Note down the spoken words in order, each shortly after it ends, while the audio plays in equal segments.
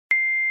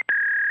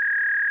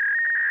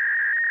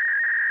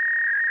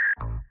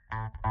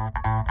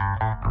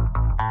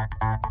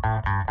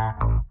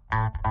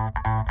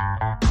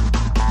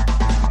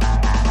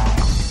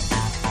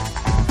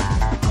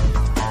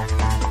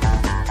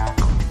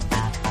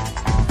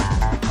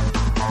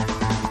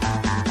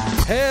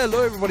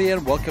Hello everybody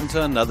and welcome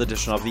to another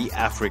edition of the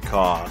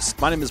Africast.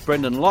 My name is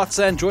Brendan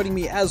Lotz and joining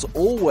me as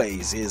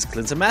always is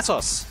Clinton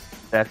Matos.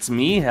 That's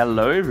me.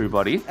 Hello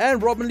everybody.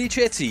 And Robin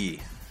Lichetti.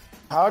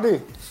 Howdy.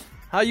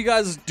 How are you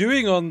guys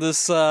doing on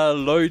this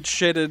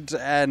load-shedded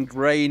and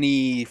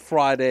rainy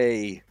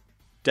Friday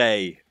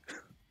day?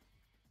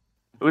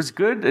 It was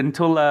good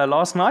until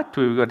last night.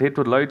 We got hit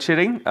with load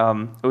shedding.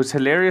 It was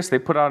hilarious. They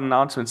put out an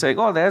announcement saying,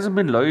 there hasn't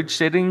been load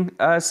shedding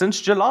since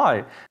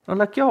July. I'm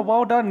like,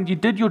 well done. You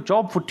did your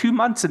job for 2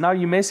 months and now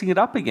you're messing it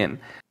up again.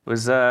 It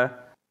was,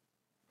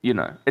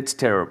 it's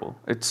terrible.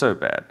 It's so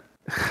bad.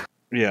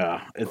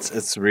 Yeah,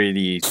 it's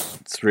really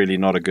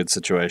not a good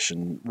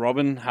situation.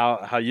 Robin,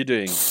 how you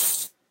doing?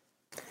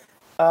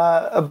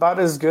 About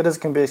as good as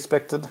can be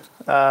expected.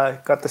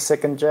 Got the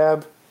second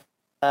jab.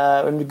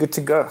 And we're good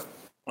to go.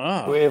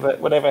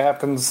 Whatever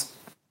happens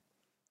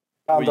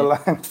down the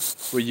line.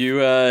 Were you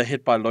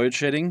hit by load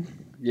shedding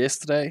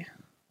yesterday?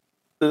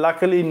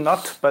 Luckily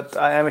not, but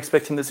I am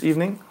expecting this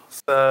evening.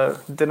 So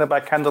dinner by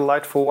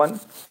candlelight for one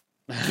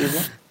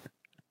evening.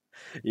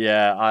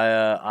 Yeah,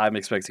 I'm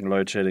expecting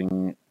load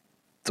shedding.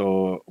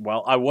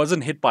 I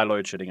wasn't hit by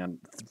load shedding, and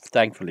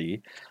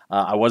thankfully,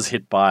 I was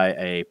hit by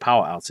a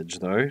power outage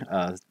though,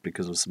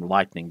 because of some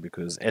lightning.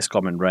 Because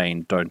Eskom and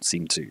rain don't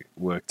seem to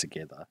work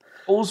together.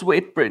 Coal's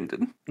wet,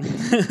 Brendan.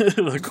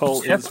 The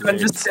coal is wet.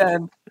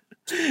 Understand.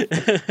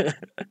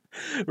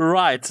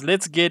 Right,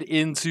 let's get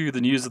into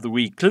the news of the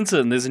week.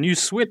 Clinton, there's a new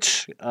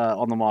Switch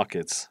on the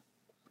market.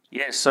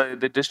 Yes, so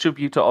the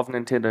distributor of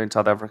Nintendo in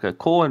South Africa,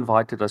 Core,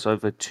 invited us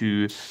over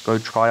to go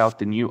try out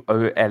the new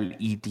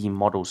OLED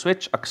model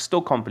Switch. I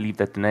still can't believe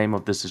that the name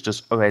of this is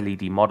just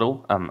OLED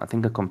model. I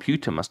think a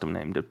computer must have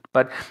named it.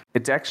 But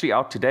it's actually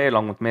out today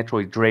along with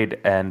Metroid Dread,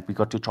 and we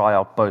got to try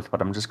out both. But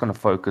I'm just going to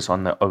focus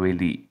on the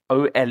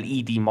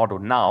OLED model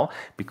now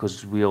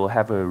because we'll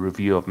have a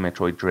review of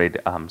Metroid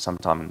Dread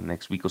sometime in the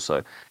next week or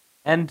so.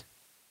 And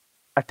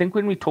I think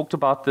when we talked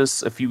about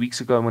this a few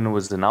weeks ago when it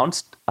was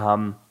announced,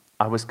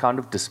 I was kind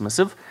of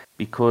dismissive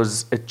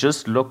because it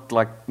just looked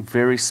like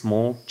very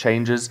small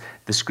changes.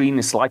 The screen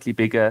is slightly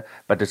bigger,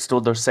 but it's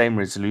still the same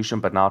resolution,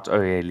 but now it's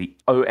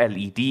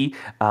OLED. They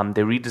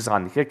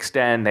redesigned the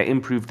kickstand, they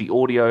improved the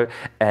audio,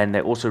 and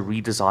they also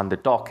redesigned the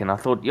dock. And I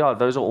thought,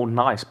 those are all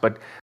nice, but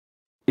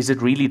is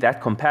it really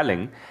that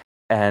compelling?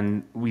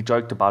 And we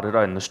joked about it,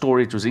 and the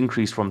storage was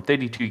increased from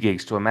 32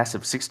 gigs to a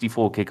massive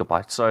 64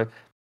 gigabytes. So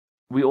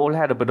we all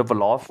had a bit of a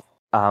laugh.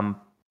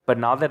 But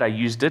now that I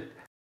used it,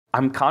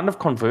 I'm kind of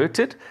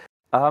converted,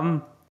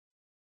 and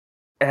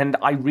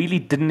I really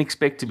didn't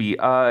expect to be.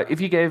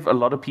 If you gave a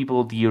lot of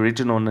people the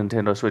original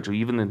Nintendo Switch or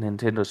even the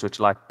Nintendo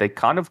Switch Lite, they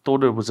kind of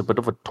thought it was a bit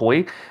of a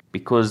toy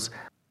because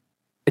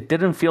it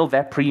didn't feel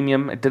that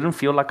premium. It didn't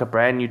feel like a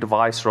brand new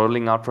device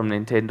rolling out from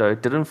Nintendo.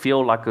 It didn't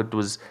feel like it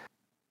was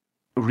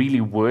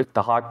really worth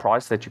the high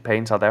price that you pay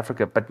in South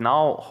Africa. But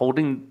now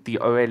holding the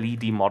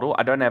OLED model,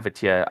 I don't have it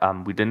here.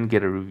 We didn't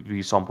get a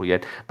review sample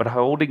yet, but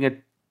holding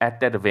it at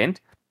that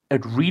event,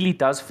 it really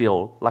does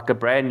feel like a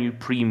brand new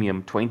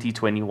premium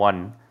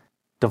 2021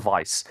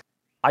 device.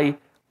 I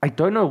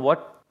don't know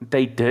what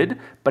they did,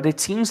 but it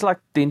seems like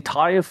the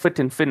entire fit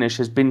and finish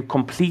has been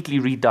completely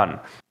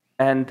redone.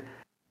 And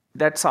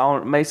that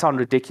may sound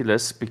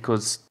ridiculous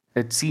because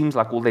it seems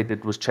like all they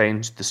did was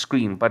change the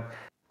screen, but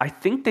I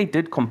think they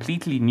did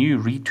completely new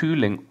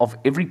retooling of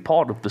every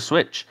part of the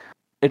Switch.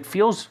 It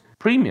feels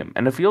premium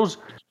and it feels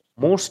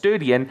more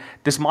sturdy, and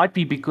this might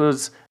be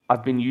because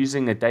I've been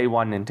using a day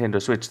one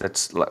Nintendo Switch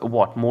that's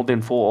more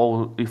than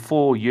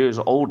 4 years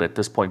old at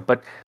this point.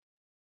 But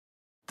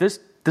this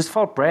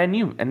felt brand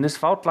new, and this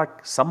felt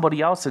like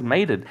somebody else had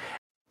made it.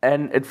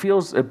 And it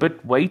feels a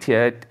bit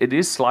weightier. It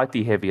is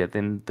slightly heavier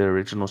than the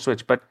original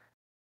Switch, but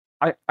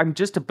I'm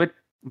just a bit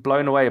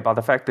blown away by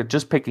the fact that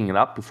just picking it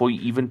up before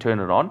you even turn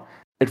it on,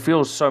 it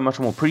feels so much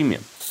more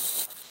premium.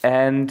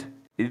 And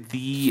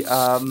the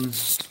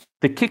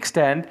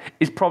kickstand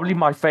is probably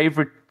my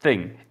favorite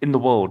thing in the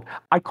world.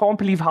 I can't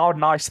believe how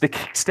nice the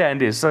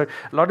kickstand is. So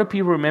a lot of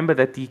people remember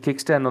that the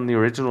kickstand on the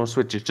original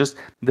Switch is just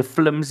the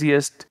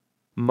flimsiest,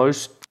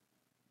 most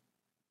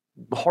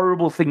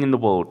horrible thing in the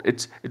world.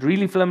 It's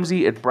really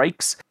flimsy. It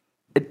breaks.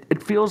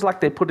 It feels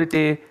like they put it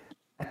there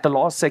at the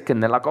last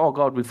second. They're like, oh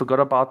God, we forgot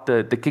about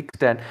the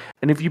kickstand.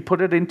 And if you put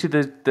it into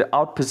the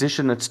out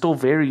position, it's still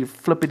very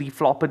flippity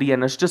floppity,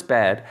 and it's just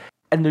bad.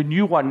 And the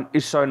new one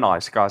is so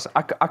nice, guys.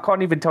 I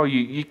can't even tell you.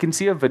 You can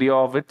see a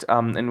video of it,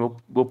 and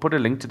we'll put a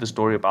link to the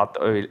story about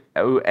the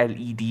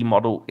OLED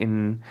model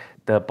in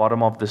the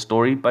bottom of the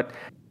story. But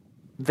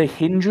the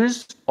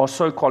hinges are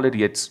so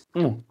quality. It's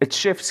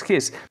chef's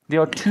kiss. There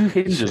are 2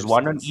 hinges,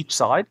 one on each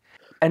side.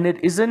 And it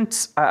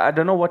isn't, I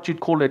don't know what you'd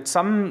call it.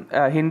 Some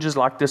hinges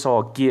like this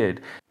are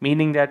geared,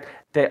 meaning that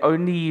they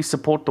only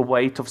support the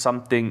weight of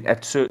something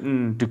at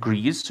certain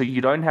degrees. So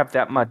you don't have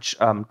that much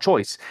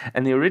choice.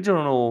 And the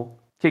original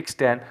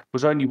kickstand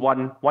was only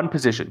one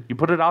position. You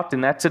put it out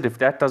and that's it. If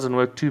that doesn't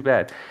work, too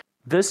bad.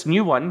 This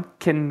new one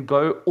can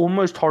go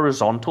almost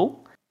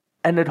horizontal,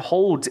 and it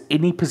holds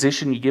any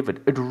position you give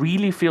it. It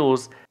really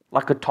feels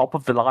like a top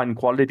of the line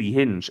quality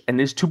hinge, and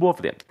there's 2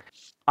 of them.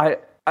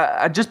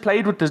 I just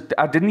played with this.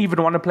 I didn't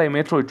even want to play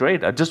Metroid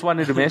Dread. I just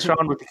wanted to mess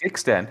around with the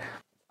kickstand.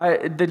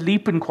 The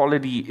leap in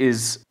quality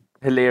is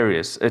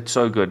hilarious. It's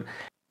so good.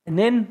 And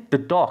then the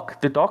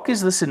dock. The dock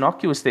is this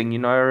innocuous thing. You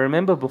know, I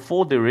remember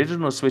before the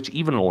original Switch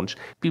even launched,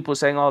 people were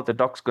saying, oh, the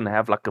dock's going to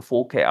have like a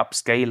 4K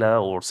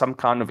upscaler or some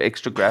kind of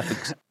extra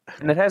graphics.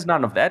 And it has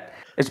none of that.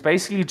 It's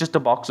basically just a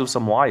box of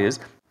some wires.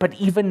 But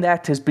even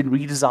that has been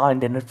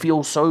redesigned and it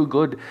feels so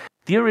good.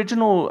 The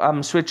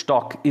original Switch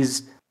dock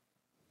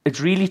it's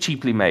really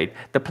cheaply made.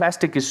 The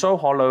plastic is so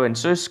hollow and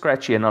so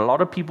scratchy, and a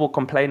lot of people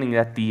complaining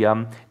that the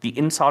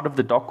inside of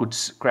the dock would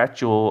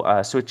scratch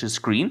your Switch's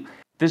screen.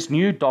 This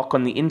new dock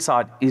on the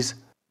inside is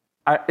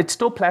it's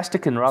still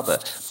plastic and rubber,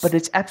 but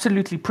it's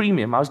absolutely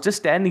premium. I was just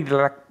standing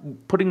there,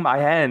 like putting my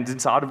hands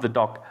inside of the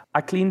dock. I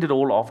cleaned it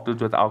all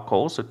afterwards with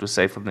alcohol, so it was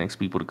safe for the next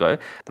people to go. I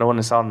don't want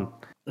to sound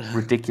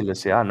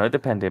ridiculous here. I know the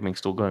pandemic's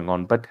still going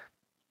on, but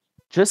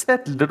just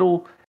that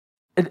little.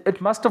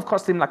 It must have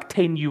cost them like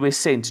 10 US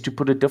cents to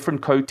put a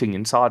different coating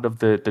inside of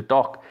the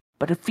dock.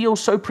 But it feels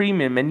so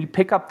premium, and you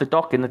pick up the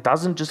dock and it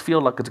doesn't just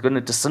feel like it's going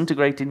to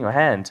disintegrate in your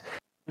hands.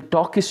 The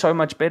dock is so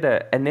much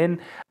better. And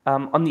then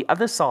on the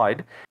other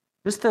side,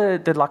 just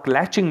the like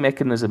latching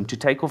mechanism to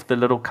take off the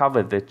little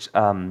cover that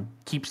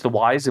keeps the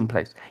wires in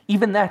place.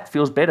 Even that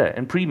feels better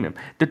and premium.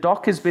 The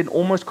dock has been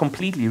almost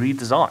completely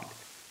redesigned.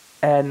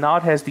 And now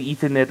it has the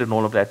Ethernet and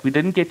all of that. We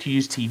didn't get to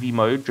use TV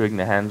mode during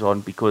the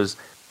hands-on because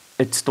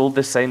it's still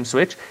the same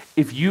Switch.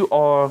 If you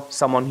are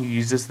someone who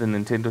uses the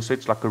Nintendo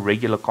Switch like a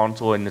regular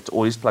console and it's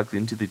always plugged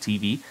into the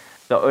TV,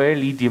 the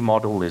OLED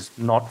model is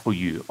not for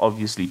you,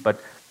 obviously.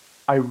 But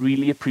I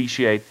really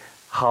appreciate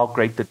how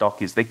great the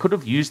dock is. They could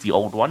have used the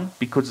old one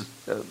because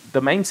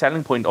the main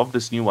selling point of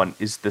this new one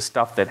is the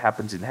stuff that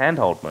happens in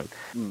handheld mode.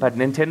 But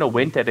Nintendo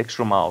went that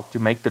extra mile to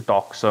make the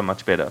dock so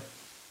much better.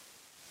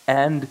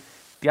 And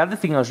the other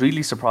thing I was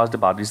really surprised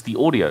about is the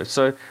audio.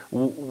 So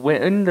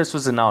when this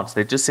was announced,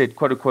 they just said,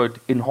 quote unquote,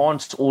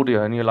 enhanced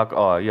audio. And you're like,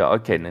 oh, yeah,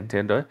 okay,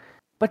 Nintendo.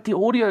 But the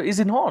audio is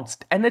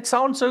enhanced and it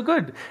sounds so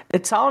good.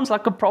 It sounds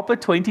like a proper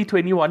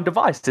 2021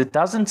 device. It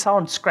doesn't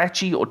sound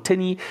scratchy or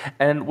tinny.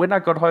 And when I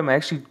got home, I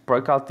actually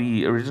broke out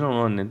the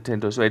original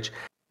Nintendo Switch.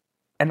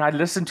 And I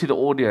listened to the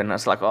audio and I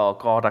was like, oh,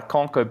 God, I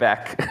can't go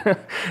back.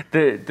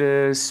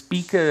 The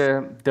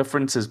speaker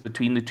differences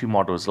between the two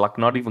models, like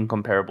not even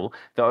comparable.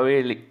 The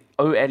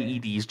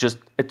OLED is just,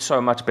 it's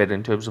so much better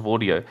in terms of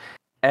audio.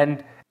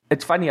 And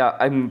it's funny,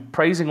 I'm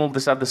praising all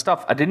this other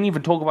stuff. I didn't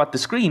even talk about the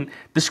screen.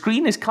 The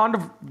screen is kind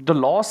of the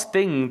last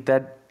thing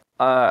that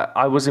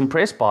I was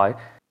impressed by.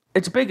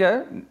 It's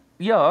bigger,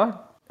 yeah,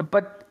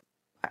 but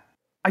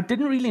I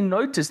didn't really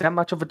notice that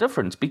much of a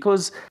difference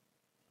because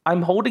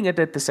I'm holding it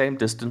at the same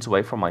distance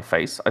away from my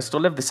face. I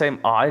still have the same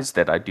eyes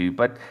that I do,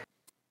 but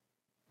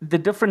the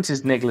difference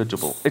is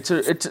negligible. It's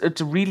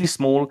really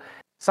small.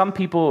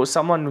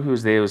 Someone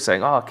who's there was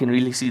saying, oh, I can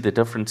really see the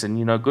difference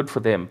and, good for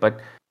them. But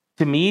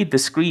to me, the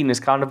screen is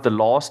kind of the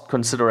last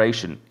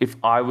consideration if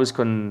I was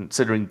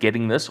considering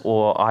getting this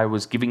or I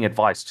was giving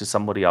advice to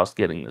somebody else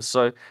getting this.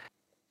 So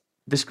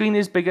the screen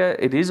is bigger.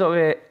 It is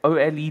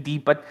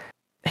OLED, but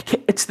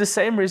it's the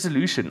same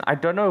resolution. I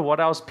don't know what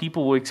else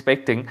people were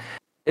expecting.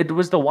 It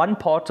was the one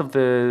part of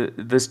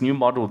this new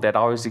model that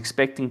I was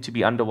expecting to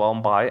be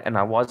underwhelmed by, and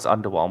I was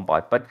underwhelmed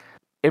by. But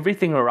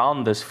everything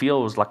around this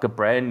feels like a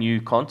brand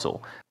new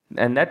console.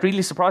 And that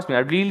really surprised me. I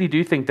really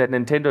do think that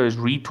Nintendo has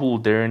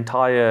retooled their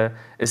entire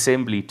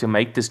assembly to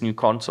make this new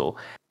console.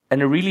 And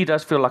it really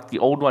does feel like the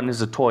old one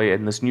is a toy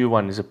and this new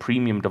one is a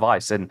premium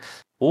device. And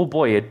oh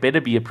boy, it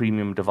better be a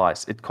premium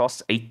device. It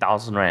costs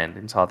 8,000 Rand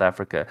in South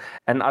Africa.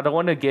 And I don't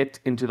want to get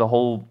into the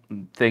whole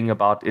thing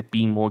about it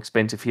being more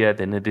expensive here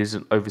than it is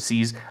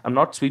overseas. I'm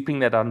not sweeping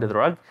that under the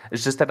rug.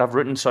 It's just that I've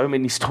written so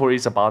many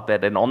stories about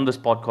that. And on this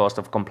podcast,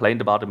 I've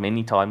complained about it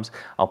many times.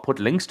 I'll put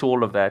links to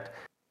all of that.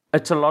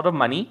 It's a lot of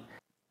money.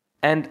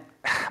 And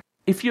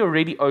if you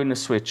already own a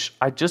Switch,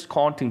 I just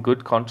can't in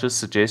good conscience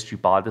suggest you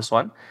buy this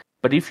one.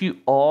 But if you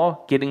are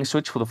getting a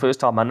Switch for the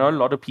first time, I know a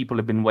lot of people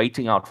have been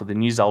waiting out for the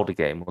new Zelda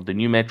game or the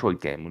new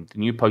Metroid game or the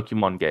new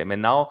Pokemon game.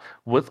 And now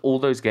with all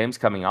those games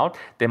coming out,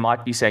 they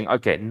might be saying,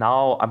 okay,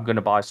 now I'm going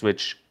to buy a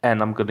Switch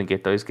and I'm going to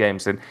get those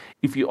games. And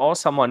if you are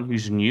someone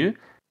who's new,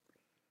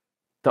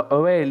 the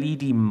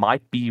OLED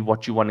might be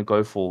what you want to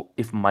go for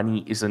if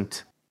money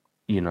isn't,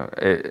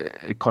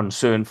 a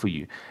concern for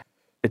you.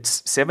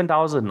 It's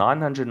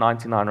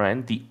 7,999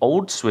 Rand. The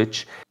old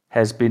Switch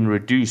has been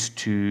reduced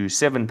to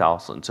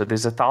 7,000. So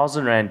there's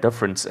 1,000 Rand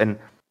difference. And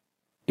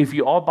if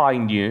you are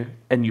buying new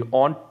and you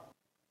aren't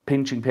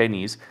pinching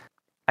pennies,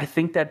 I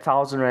think that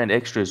 1,000 Rand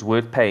extra is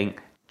worth paying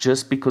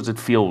just because it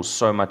feels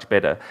so much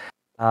better.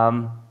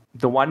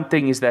 The one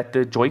thing is that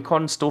the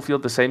Joy-Cons still feel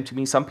the same to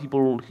me. Some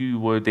people who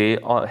were there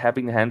are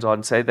having their hands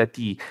on say that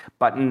the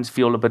buttons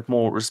feel a bit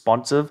more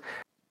responsive.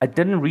 I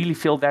didn't really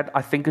feel that.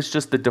 I think it's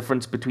just the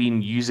difference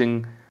between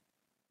using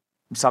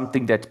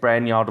something that's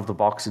brand new out of the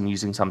box and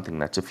using something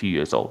that's a few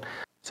years old.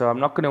 So I'm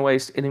not going to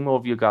waste any more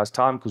of your guys'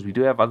 time because we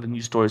do have other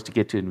news stories to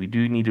get to, and we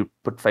do need to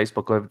put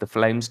Facebook over the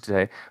flames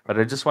today. But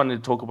I just wanted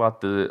to talk about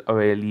the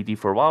OLED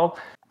for a while.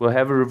 We'll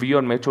have a review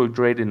on Metroid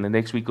Dread in the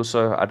next week or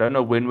so. I don't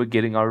know when we're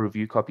getting our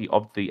review copy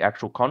of the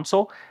actual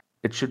console.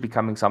 It should be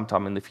coming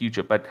sometime in the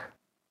future. But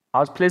I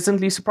was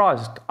pleasantly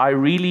surprised. I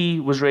really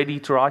was ready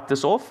to write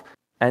this off,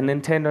 and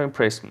Nintendo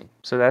impressed me.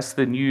 So that's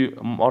the new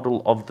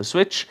model of the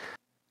Switch.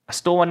 I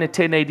still want a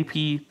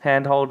 1080p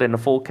handheld and a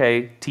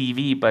 4K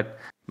TV, but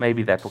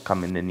maybe that will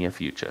come in the near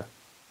future.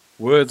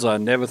 Words I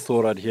never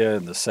thought I'd hear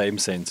in the same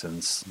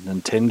sentence.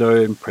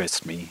 Nintendo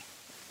impressed me.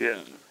 Yeah.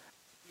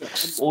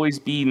 I've always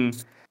been...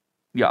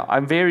 Yeah,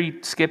 I'm very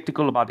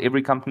skeptical about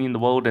every company in the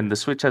world, and the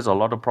Switch has a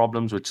lot of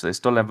problems, which they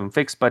still haven't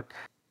fixed, but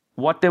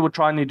what they were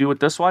trying to do with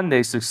this one,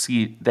 they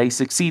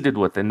succeeded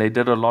with, and they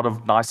did a lot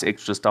of nice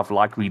extra stuff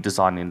like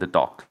redesigning the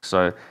dock.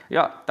 So,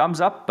 yeah,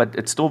 thumbs up, but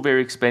it's still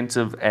very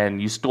expensive,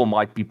 and you still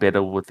might be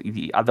better with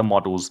the other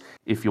models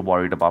if you're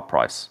worried about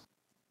price.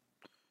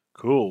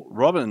 Cool.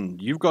 Robin,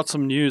 you've got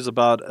some news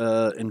about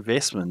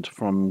investment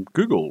from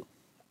Google.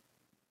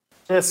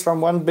 Yes,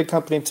 from one big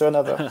company to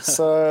another.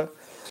 So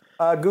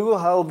Google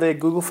held their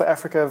Google for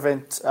Africa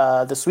event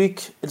this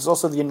week. It's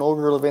also the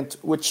inaugural event,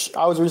 which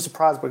I was really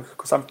surprised by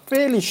because I'm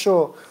fairly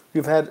sure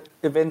we've had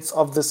events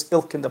of this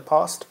ilk in the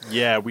past.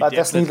 Yeah, we but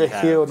that's neither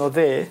have. here nor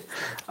there.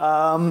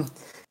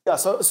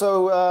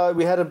 So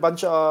we had a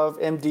bunch of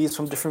MDs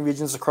from different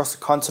regions across the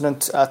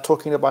continent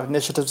talking about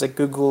initiatives that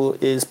Google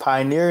is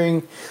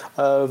pioneering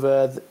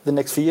over the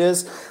next few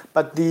years.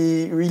 But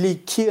the really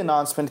key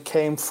announcement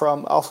came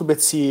from Alphabet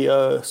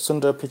CEO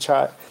Sundar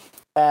Pichai.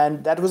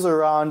 And that was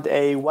around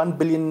a $1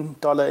 billion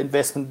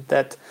investment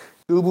that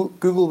Google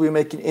will be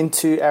making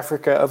into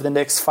Africa over the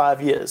next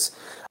 5 years.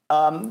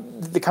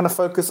 The kind of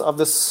focus of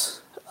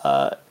this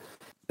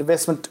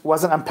investment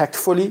wasn't unpacked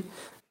fully,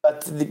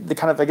 but the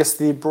kind of, I guess,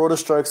 the broader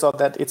strokes are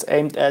that it's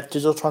aimed at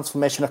digital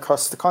transformation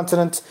across the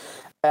continent.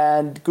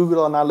 And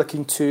Google are now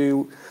looking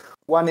to,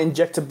 one,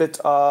 inject a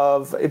bit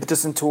of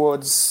impetus in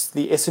towards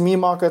the SME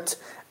market,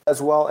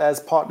 as well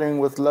as partnering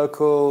with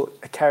local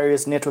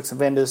carriers, networks, and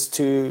vendors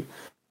to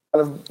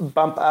kind of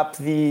bump up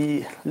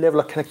the level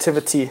of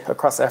connectivity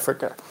across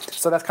Africa.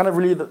 So that's kind of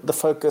really the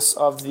focus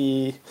of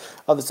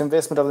this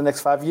investment over the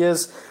next 5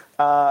 years.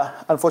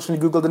 Unfortunately,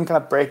 Google didn't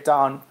kind of break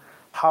down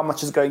how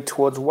much is going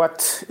towards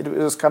what. It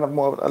was kind of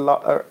more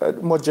a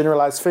more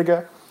generalized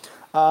figure.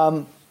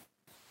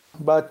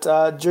 But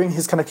during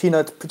his kind of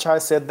keynote,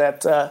 Pichai said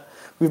that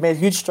we've made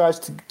huge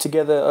strides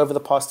together over the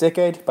past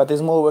decade, but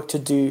there's more work to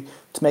do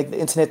to make the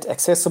internet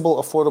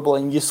accessible, affordable,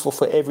 and useful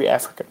for every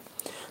African.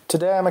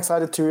 Today, I'm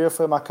excited to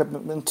reaffirm our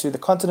commitment to the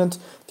continent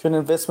through an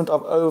investment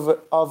of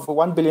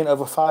 $1 billion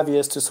over 5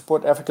 years to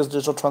support Africa's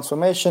digital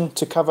transformation,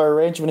 to cover a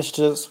range of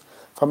initiatives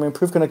from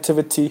improved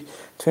connectivity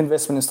to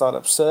investment in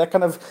startups. So that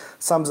kind of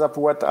sums up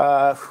what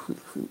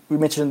we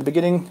mentioned in the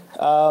beginning.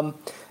 Some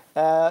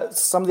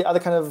of the other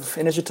kind of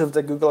initiatives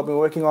that Google have been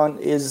working on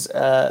is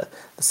the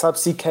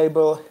subsea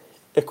cable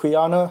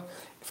Equiano,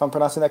 if I'm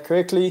pronouncing that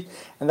correctly,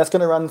 and that's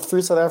going to run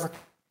through South Africa,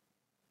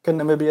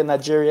 Namibia,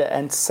 Nigeria,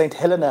 and St.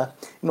 Helena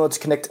in order to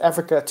connect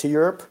Africa to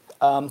Europe.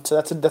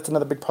 So that's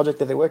another big project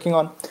that they're working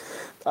on.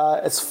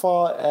 As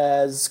far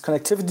as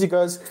connectivity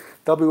goes,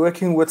 they'll be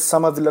working with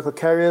some of the local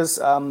carriers.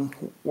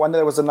 One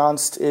that was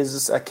announced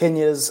is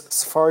Kenya's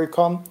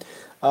Safaricom.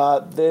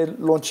 They're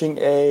launching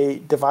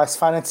a device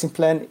financing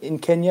plan in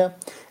Kenya,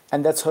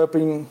 and that's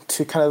hoping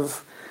to kind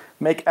of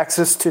make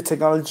access to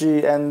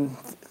technology and,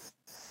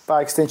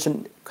 by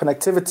extension,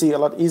 connectivity a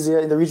lot easier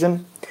in the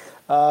region.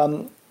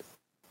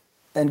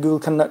 And Google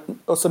can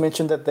also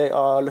mention that they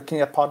are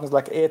looking at partners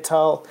like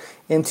Airtel,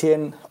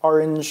 MTN,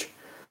 Orange,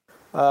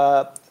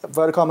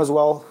 Vodacom as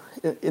well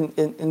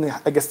in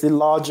I guess, the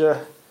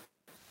larger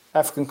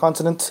African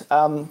continent.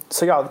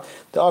 So yeah,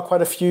 there are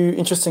quite a few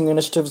interesting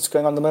initiatives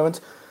going on at the moment.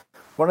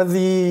 One of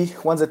the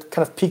ones that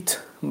kind of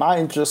piqued my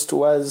interest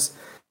was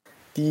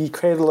the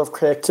Cradle of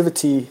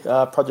Creativity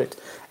project.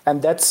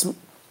 And that's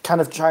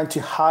kind of trying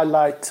to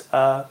highlight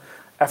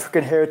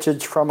African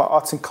heritage from an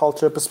arts and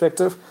culture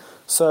perspective.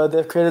 So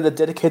they've created a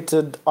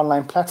dedicated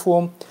online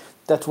platform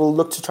that will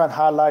look to try and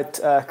highlight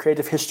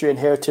creative history and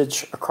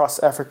heritage across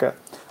Africa.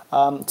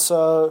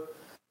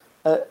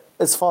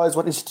 As far as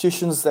what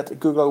institutions that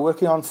Google are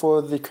working on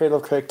for the Cradle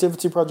of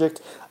Creativity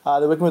project,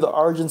 they're working with the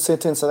Origin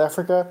Center in South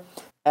Africa,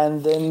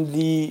 and then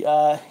the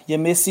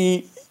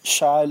Yemesi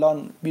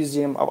Shailon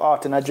Museum of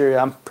Art in Nigeria.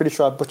 I'm pretty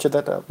sure I butchered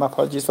that. My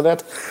apologies for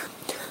that.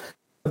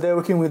 They're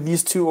working with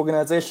these two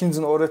organizations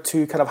in order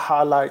to kind of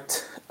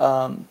highlight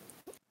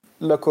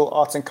local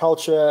arts and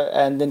culture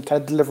and then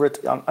kind of deliver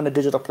it on a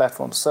digital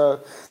platform. So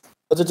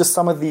those are just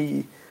some of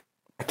the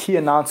key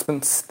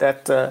announcements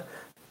that the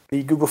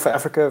Google for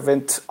Africa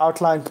event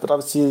outlined, but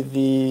obviously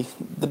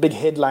the big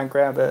headline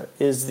grabber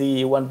is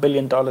the $1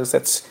 billion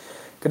that's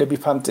going to be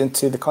pumped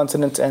into the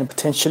continent and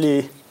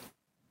potentially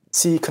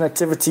see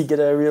connectivity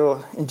get a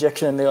real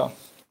injection in there.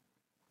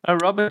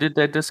 Robert, did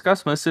they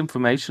discuss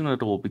misinformation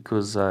at all?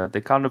 Because they're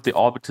kind of the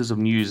arbiters of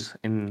news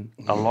in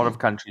a lot of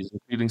countries,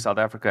 including South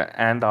Africa,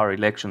 and our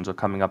elections are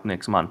coming up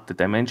next month. Did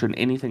they mention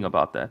anything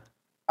about that?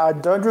 I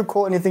don't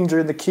recall anything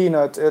during the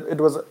keynote. It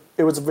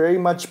was very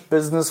much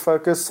business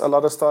focused, a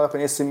lot of startup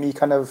and SME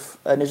kind of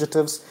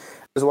initiatives,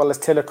 as well as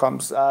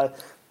telecoms.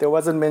 There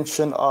wasn't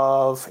mention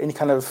of any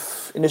kind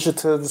of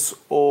initiatives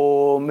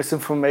or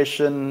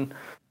misinformation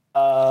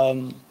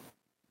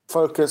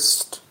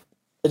focused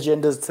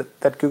agendas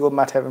that Google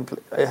might have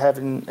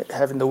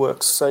in the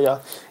works. So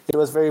yeah, it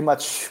was very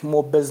much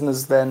more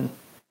business than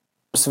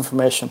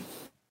misinformation.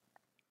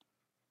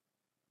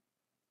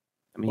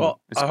 I mean,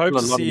 Well, it's I hope still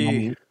a to lot of see.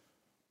 money.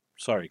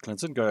 Sorry,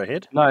 Clinton, go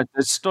ahead. No,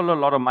 there's still a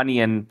lot of money,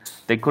 and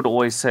they could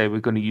always say we're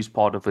going to use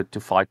part of it to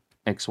fight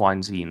X, Y,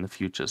 and Z in the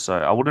future. So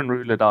I wouldn't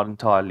rule it out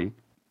entirely.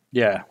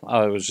 Yeah,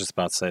 I was just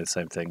about to say the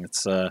same thing.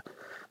 It's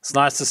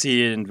nice to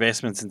see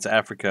investments into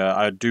Africa.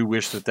 I do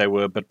wish that they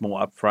were a bit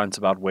more upfront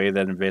about where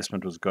that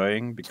investment was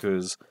going,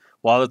 because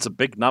while it's a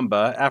big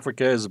number,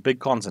 Africa is a big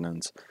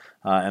continent,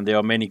 and there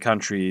are many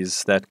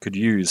countries that could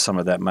use some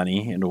of that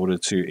money in order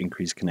to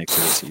increase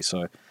connectivity.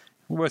 So,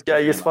 worth Yeah,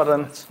 keeping you're an spot eye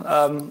on.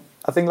 on.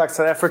 I think like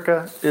South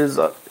Africa is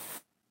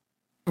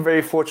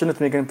very fortunate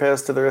when you compare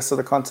us to the rest of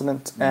the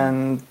continent.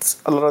 And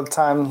a lot of the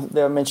time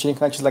they're mentioning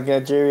countries like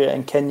Nigeria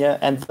and Kenya,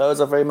 and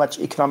those are very much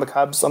economic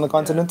hubs on the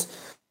continent.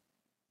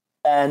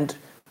 And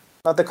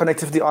not that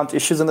connectivity aren't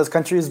issues in those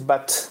countries,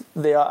 but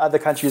there are other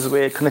countries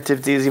where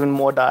connectivity is even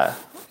more dire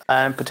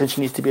and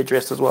potentially needs to be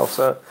addressed as well.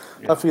 So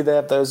hopefully they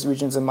have those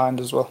regions in mind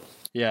as well.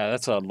 Yeah,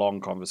 that's a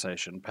long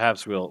conversation.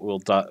 Perhaps we'll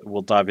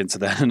dive into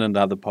that in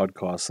another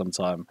podcast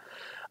sometime.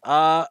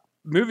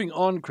 Moving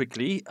on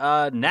quickly,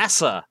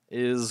 NASA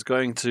is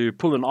going to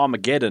pull an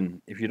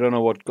Armageddon. If you don't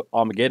know what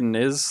Armageddon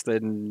is,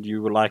 then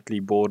you were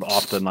likely born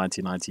after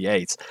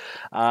 1998.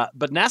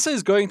 But NASA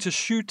is going to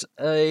shoot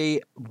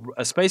a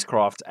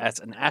spacecraft at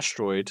an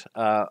asteroid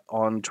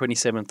on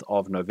 27th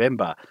of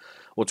November,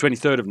 or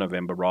 23rd of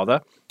November, rather.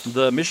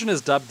 The mission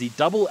is dubbed the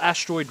Double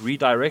Asteroid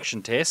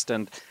Redirection Test,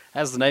 and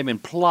as the name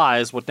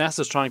implies, what NASA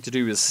is trying to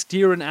do is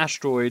steer an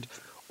asteroid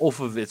off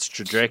of its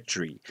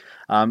trajectory.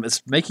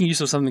 It's making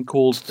use of something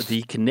called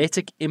the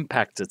kinetic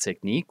impactor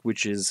technique,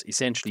 which is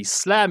essentially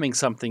slamming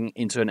something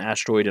into an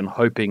asteroid and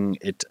hoping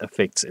it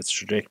affects its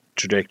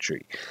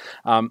trajectory.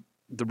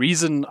 The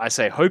reason I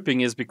say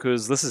hoping is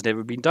because this has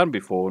never been done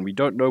before, and we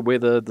don't know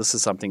whether this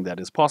is something that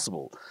is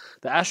possible.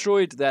 The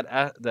asteroid that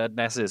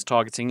NASA is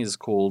targeting is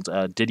called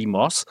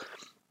Didymos,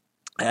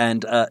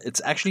 and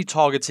it's actually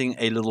targeting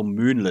a little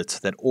moonlet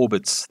that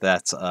orbits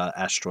that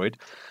asteroid.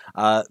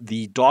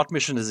 The DART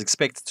mission is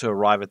expected to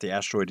arrive at the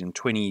asteroid in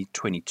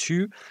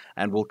 2022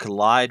 and will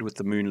collide with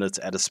the moonlet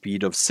at a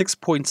speed of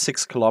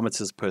 6.6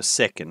 kilometers per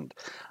second.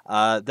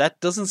 That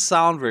doesn't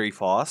sound very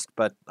fast,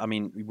 but I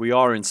mean, we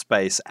are in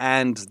space,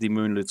 and the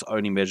moonlet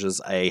only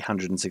measures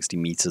 160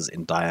 meters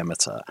in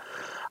diameter.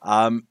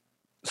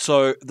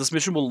 So this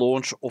mission will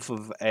launch off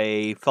of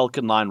a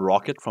Falcon 9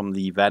 rocket from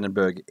the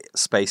Vandenberg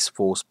Space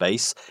Force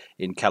Base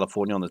in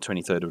California on the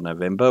 23rd of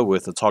November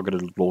with a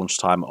targeted launch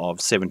time of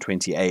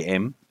 7:20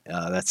 a.m.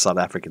 That's South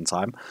African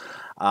time.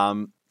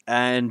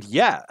 And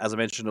yeah, as I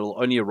mentioned,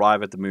 it'll only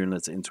arrive at the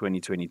moonlet in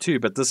 2022.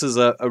 But this is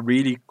a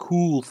really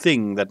cool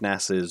thing that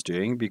NASA is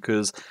doing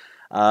because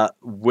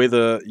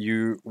whether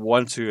you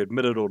want to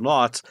admit it or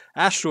not,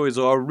 asteroids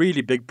are a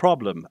really big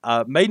problem.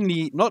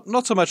 Mainly,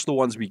 not so much the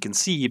ones we can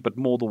see, but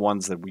more the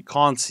ones that we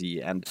can't see.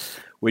 And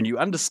when you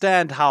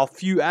understand how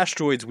few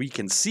asteroids we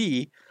can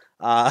see,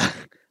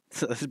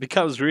 it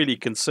becomes really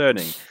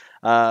concerning.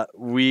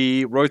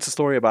 We wrote a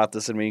story about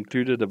this, and we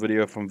included a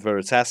video from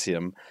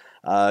Veritasium,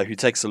 who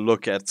takes a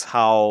look at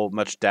how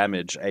much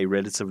damage a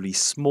relatively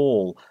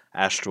small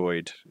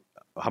asteroid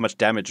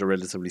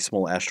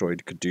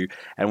could do.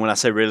 And when I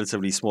say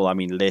relatively small, I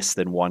mean less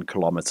than 1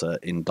 kilometer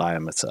in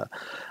diameter.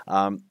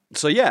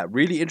 So yeah,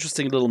 really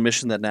interesting little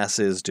mission that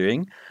NASA is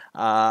doing.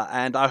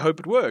 And I hope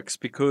it works,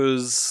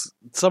 because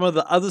some of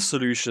the other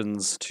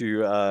solutions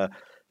to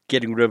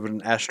getting rid of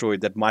an asteroid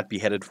that might be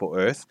headed for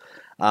Earth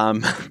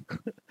aren't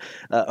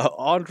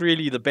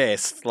really the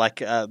best.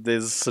 Like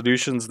there's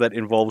solutions that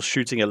involve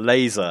shooting a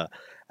laser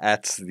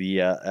at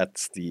the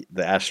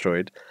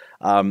asteroid.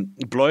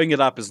 Blowing it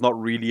up is not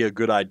really a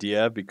good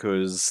idea,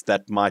 because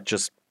that might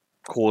just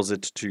cause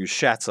it to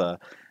shatter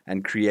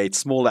and create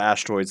smaller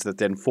asteroids that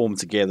then form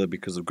together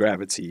because of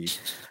gravity.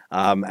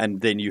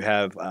 And then you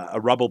have a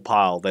rubble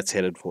pile that's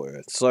headed for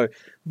Earth. So it'd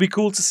be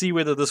cool to see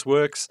whether this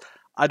works.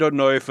 I don't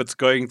know if it's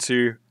going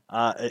to.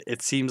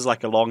 It seems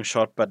like a long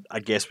shot, but I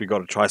guess we got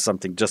to try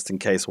something just in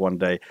case one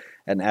day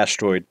an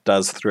asteroid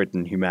does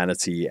threaten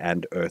humanity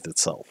and Earth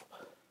itself.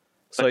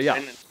 So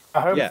yeah,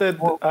 I hope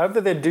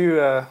that they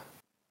do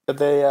that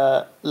they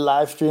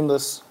live stream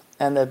this,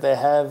 and that they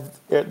have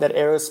that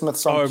Aerosmith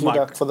song queued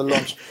up for the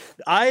launch.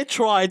 I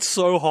tried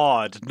so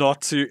hard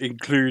not to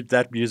include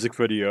that music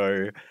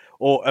video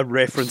or a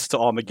reference to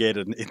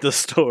Armageddon in the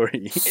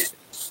story.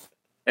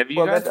 Have you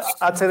Well, guys?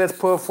 I'd say that's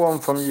poor form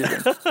from you.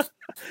 Then.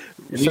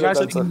 Have you guys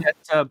seen that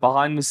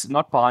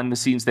not behind the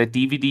scenes, that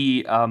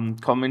DVD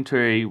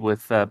commentary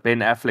with Ben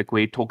Affleck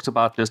where he talks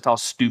about just how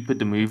stupid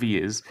the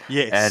movie is?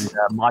 Yes. And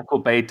Michael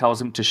Bay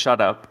tells him to shut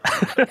up.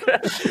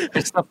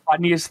 It's the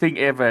funniest thing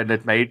ever, and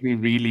it made me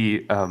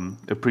really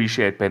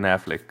appreciate Ben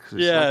Affleck.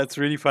 It's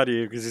really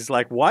funny because he's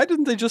like, why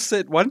didn't they just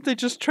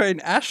train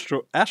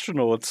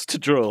astronauts to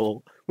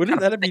drill? Wouldn't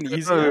that have been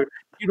easier?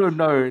 You don't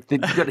know that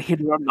you got to hit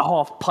it on the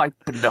half pipe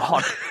in the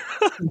hot.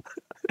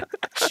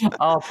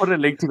 I'll put a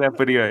link to that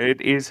video.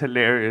 It is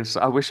hilarious.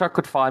 I wish I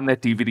could find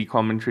that DVD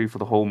commentary for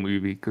the whole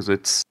movie because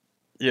it's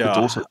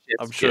also.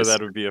 I'm sure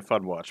that would be a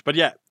fun watch. But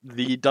yeah,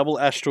 the double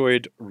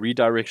asteroid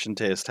redirection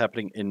test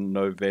happening in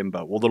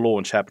November. Well, the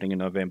launch happening in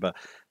November.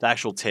 The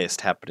actual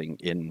test happening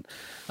in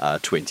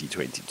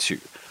 2022.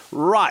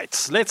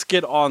 Right, let's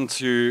get on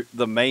to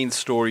the main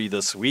story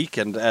this week.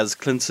 And as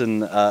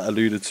Clinton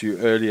alluded to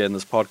earlier in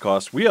this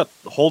podcast, we are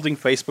holding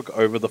Facebook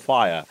over the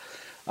fire.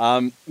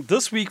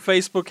 This week,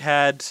 Facebook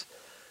had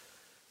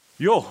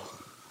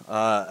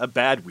a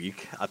bad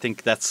week. I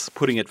think that's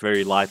putting it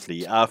very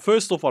lightly.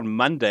 First off, on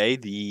Monday,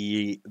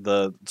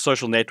 the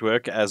social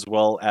network, as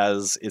well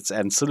as its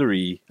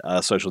ancillary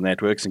social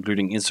networks,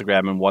 including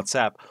Instagram and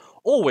WhatsApp,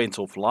 all went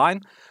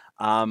offline.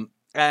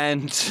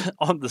 And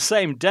on the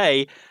same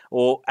day,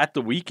 or at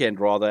the weekend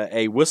rather,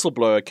 a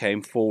whistleblower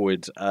came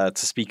forward to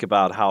speak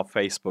about how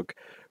Facebook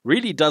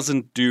really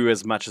doesn't do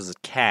as much as it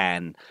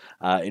can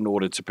in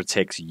order to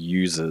protect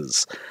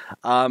users.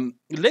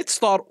 Let's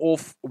start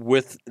off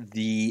with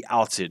the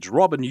outage.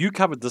 Robin, you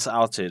covered this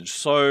outage.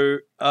 So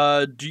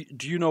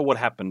do you know what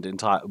happened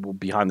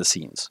behind the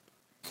scenes?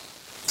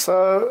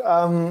 So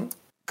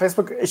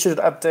Facebook issued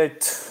an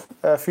update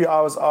a few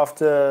hours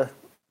after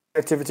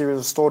activity was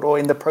restored or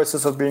in the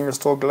process of being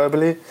restored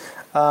globally.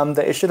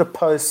 They issued a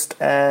post,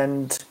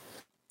 and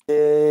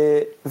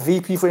the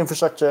VP for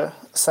infrastructure,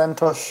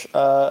 Santosh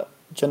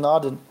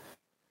Janardhan,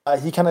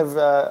 he kind of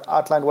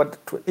outlined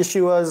what the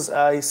issue was.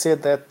 He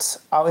said that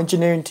our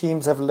engineering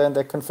teams have learned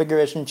that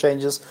configuration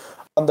changes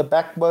on the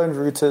backbone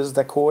routers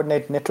that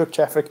coordinate network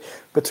traffic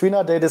between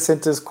our data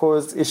centers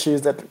caused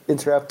issues that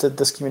interrupted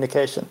this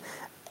communication.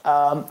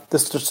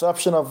 This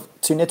disruption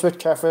to network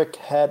traffic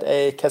had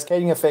a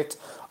cascading effect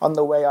on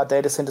the way our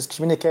data centers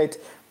communicate,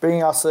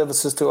 bringing our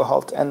services to a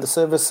halt. And the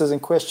services in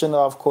question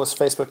are, of course,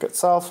 Facebook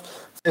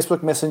itself,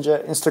 Facebook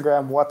Messenger,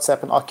 Instagram,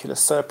 WhatsApp, and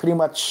Oculus. So pretty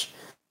much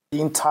the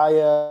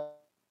entire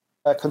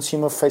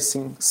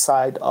consumer-facing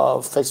side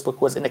of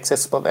Facebook was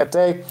inaccessible that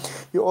day.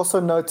 You also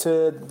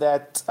noted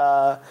that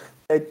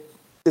they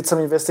did some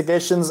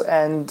investigations,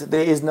 and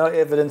there is no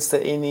evidence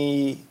that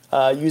any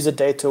user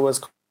data was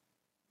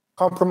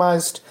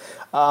compromised.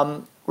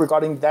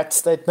 Regarding that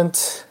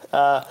statement,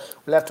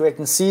 we'll have to wait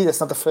and see. That's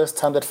not the first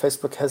time that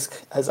Facebook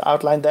has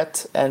outlined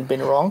that and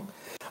been wrong.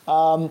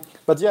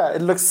 But yeah,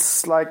 it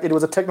looks like it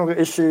was a technical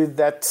issue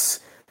that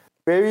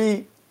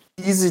very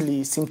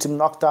easily seemed to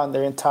knock down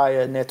their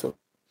entire network,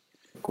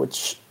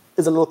 which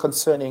is a little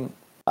concerning.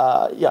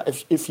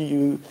 If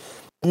you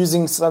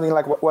using something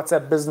like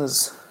WhatsApp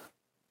Business,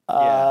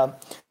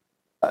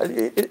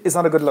 it's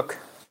not a good look.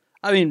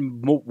 I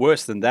mean,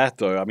 worse than that,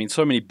 though. I mean,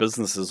 so many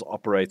businesses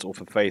operate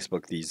off of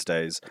Facebook these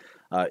days,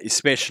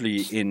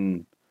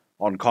 especially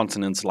on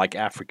continents like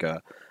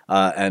Africa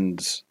and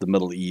the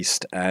Middle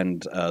East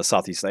and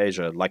Southeast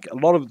Asia. Like, a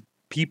lot of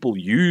people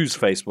use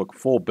Facebook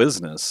for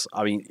business.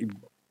 I mean,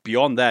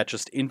 beyond that,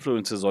 just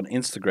influencers on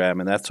Instagram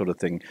and that sort of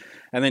thing.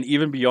 And then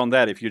even beyond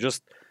that, if you're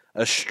just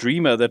a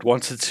streamer that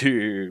wanted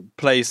to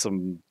play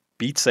some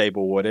Beat Saber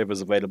or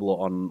whatever's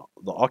available on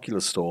the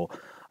Oculus store,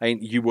 I mean,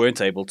 you weren't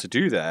able to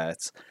do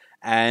that.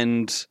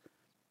 And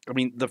I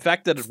mean, the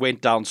fact that it went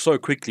down so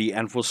quickly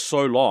and for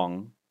so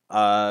long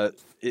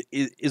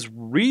is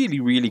really,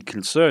 really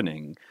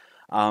concerning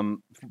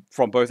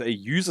from both a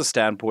user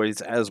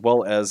standpoint as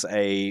well as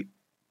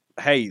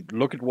hey,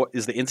 look at what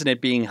is the internet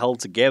being held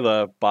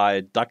together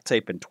by duct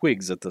tape and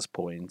twigs at this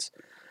point.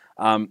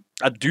 I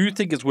do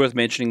think it's worth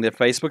mentioning that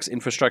Facebook's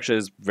infrastructure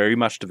is very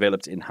much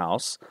developed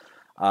in-house.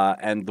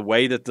 And the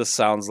way that this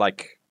sounds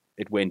like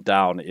it went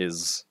down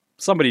is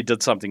somebody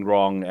did something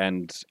wrong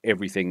and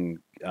everything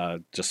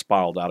just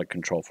spiraled out of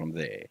control from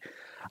there.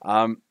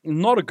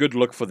 Not a good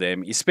look for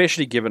them,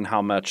 especially given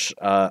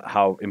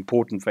how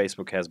important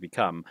Facebook has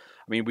become.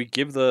 I mean, we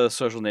give the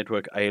social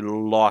network a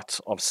lot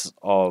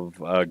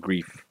of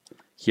grief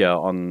here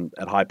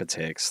at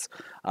Hypertext,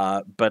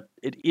 but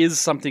it is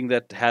something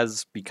that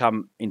has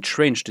become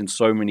entrenched in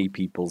so many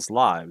people's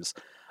lives.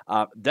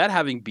 That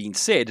having been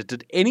said,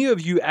 did any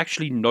of you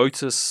actually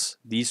notice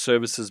these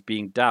services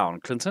being down?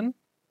 Clinton?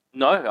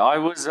 No, I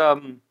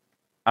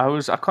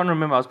can't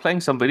remember. I was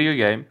playing some video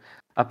game.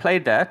 I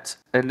played that,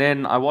 and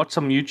then I watched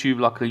some YouTube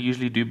like I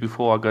usually do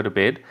before I go to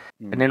bed.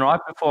 And then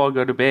right before I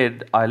go to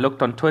bed, I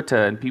looked on Twitter,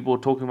 and people were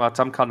talking about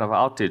some kind of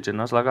outage. And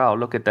I was like, oh, I'll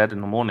look at that in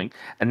the morning.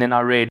 And then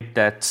I read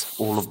that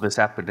all of this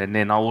happened. And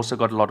then I also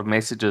got a lot of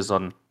messages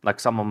on,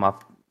 like, some of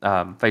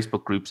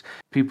Facebook groups,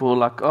 people were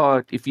like,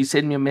 "Oh, if you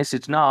send me a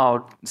message now,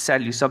 I'll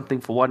sell you something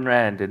for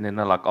R1," and then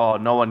they're like, "Oh,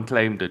 no one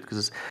claimed it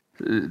because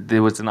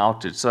there was an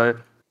outage." So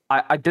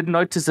I didn't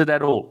notice it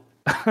at all.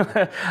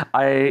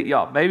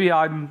 Maybe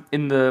I'm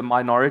in the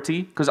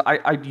minority because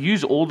I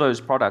use all those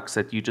products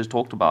that you just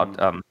talked about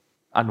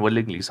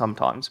unwillingly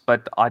sometimes,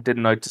 but I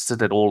didn't notice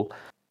it at all.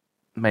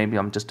 Maybe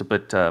I'm just a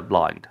bit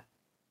blind.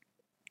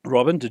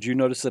 Robin, did you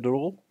notice it at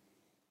all?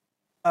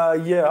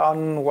 Yeah,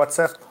 on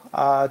WhatsApp,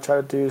 I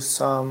tried to do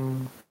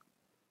some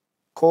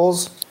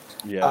calls.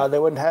 Yeah. They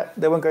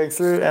weren't going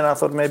through, and I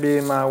thought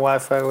maybe my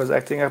Wi-Fi was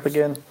acting up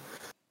again.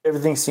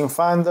 Everything seemed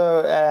fine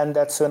though, and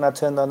that's when I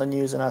turned on the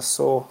news and I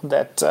saw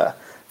that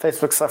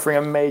Facebook's suffering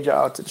a major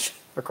outage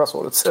across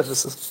all its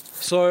services.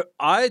 So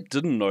I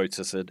didn't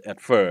notice it at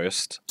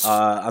first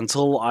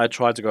until I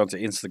tried to go onto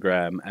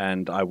Instagram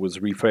and I was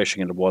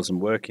refreshing and it wasn't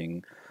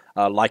working.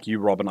 Like you,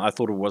 Robin, I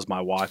thought it was my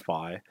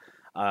Wi-Fi.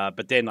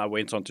 But then I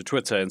went onto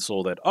Twitter and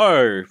saw that,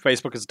 oh,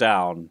 Facebook is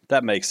down.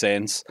 That makes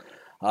sense.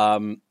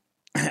 And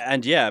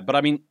yeah, but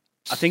I mean,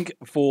 I think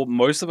for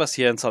most of us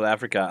here in South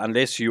Africa,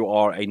 unless you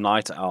are a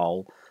night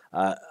owl,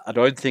 I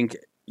don't think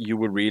you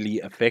were really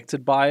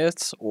affected by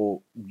it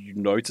or you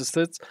noticed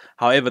it.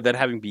 However, that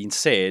having been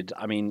said,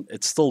 I mean,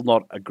 it's still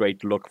not a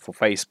great look for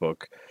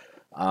Facebook,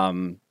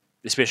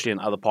 especially in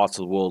other parts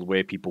of the world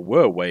where people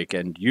were awake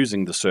and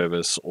using the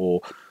service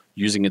or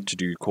using it to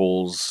do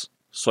calls,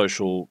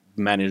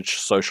 manage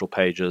social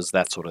pages,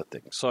 that sort of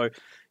thing. So,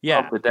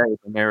 yeah. Of the day in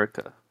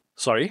America.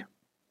 Sorry?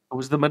 It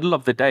was the middle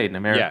of the day in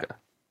America. Yeah.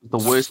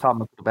 The worst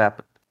time it could have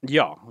happened.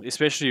 Yeah,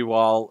 especially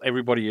while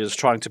everybody is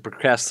trying to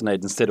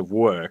procrastinate instead of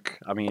work.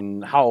 I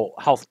mean, how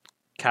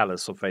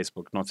callous of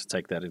Facebook not to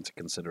take that into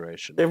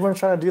consideration. Everyone's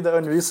trying to do their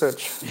own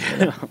research.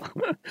 Yeah.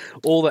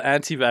 All the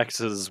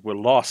anti-vaxxers were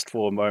lost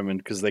for a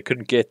moment because they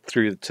couldn't get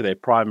through to their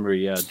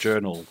primary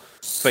journal,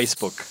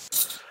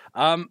 Facebook.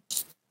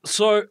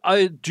 So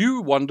I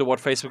do wonder what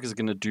Facebook is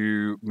going to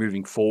do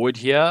moving forward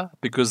here,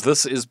 because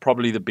this is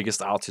probably the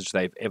biggest outage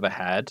they've ever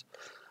had.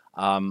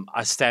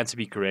 I stand to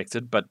be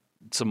corrected, but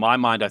to my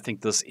mind, I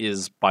think this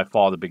is by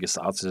far the biggest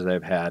outage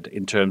they've had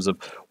in terms of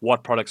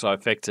what products are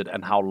affected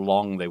and how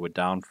long they were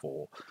down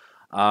for.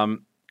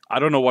 I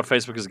don't know what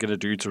Facebook is going to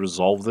do to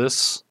resolve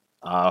this.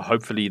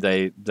 Hopefully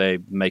they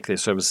make their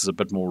services a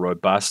bit more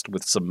robust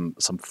with some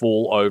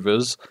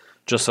fallovers,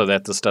 just so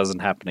that this doesn't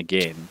happen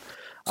again.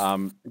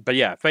 But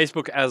yeah,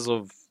 Facebook, as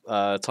of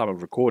time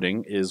of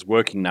recording, is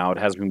working now. It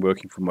has been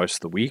working for most of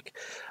the week.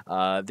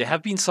 There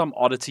have been some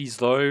oddities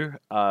though,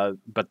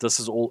 but this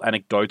is all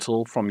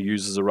anecdotal from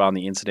users around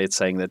the internet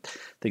saying that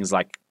things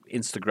like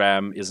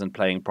Instagram isn't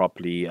playing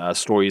properly,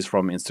 stories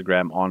from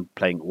Instagram aren't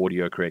playing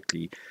audio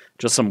correctly,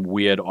 just some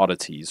weird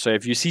oddities. So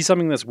if you see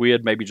something that's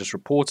weird, maybe just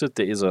report it.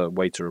 There is a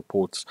way to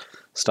report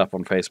stuff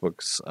on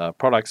Facebook's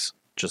products.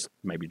 Just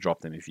maybe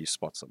drop them if you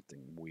spot something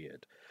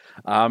weird.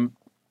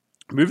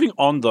 Moving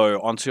on, though,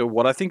 onto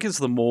what I think is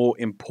the more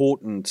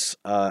important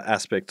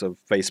aspect of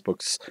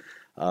Facebook's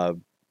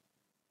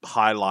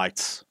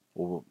highlight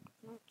or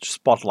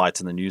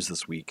spotlight in the news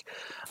this week.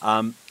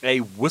 A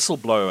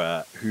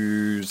whistleblower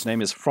whose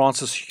name is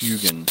Frances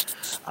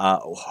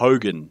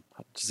Hogan.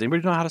 Does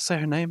anybody know how to say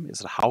her name?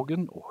 Is it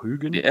Haugen or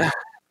Hugen? Yeah.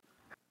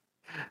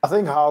 I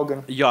think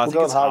Haugen. Yeah, I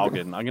think it's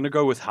Haugen. I'm going to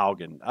go with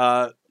Haugen.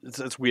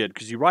 It's weird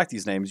because you write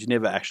these names, you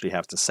never actually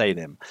have to say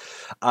them.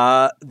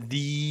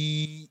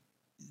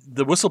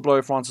 The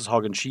whistleblower, Frances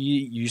Hogan, she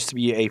used to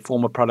be a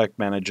former product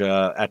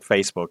manager at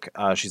Facebook.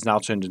 She's now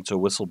turned into a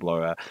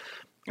whistleblower.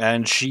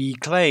 And she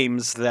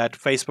claims that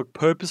Facebook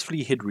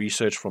purposefully hid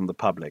research from the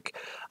public.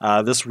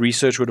 This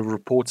research would have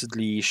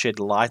reportedly shed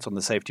light on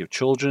the safety of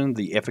children,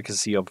 the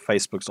efficacy of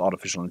Facebook's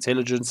artificial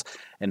intelligence,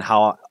 and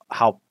how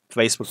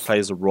Facebook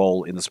plays a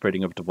role in the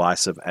spreading of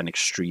divisive and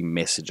extreme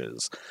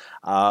messages.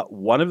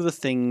 One of the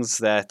things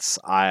that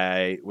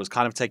I was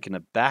kind of taken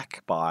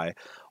aback by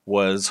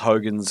was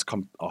Haugen's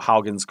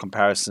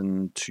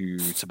comparison to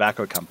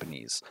tobacco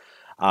companies.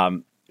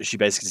 She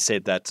basically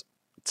said that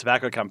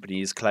tobacco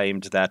companies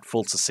claimed that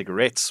filter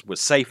cigarettes were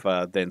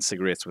safer than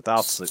cigarettes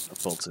without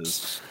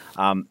filters.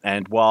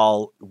 And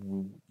while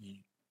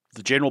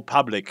the general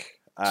public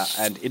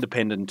and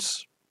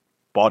independent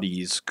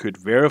bodies could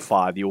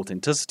verify the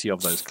authenticity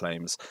of those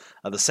claims,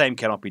 the same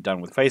cannot be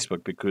done with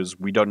Facebook because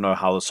we don't know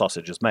how the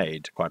sausage is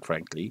made, quite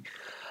frankly.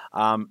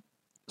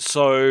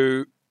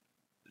 So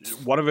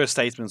one of her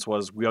statements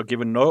was, "We are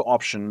given no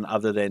option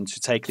other than to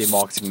take their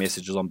marketing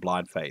messages on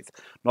blind faith.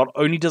 Not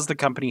only does the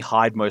company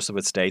hide most of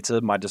its data,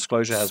 my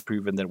disclosure has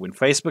proven that when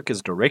Facebook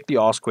is directly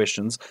asked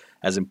questions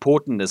as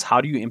important as how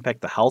do you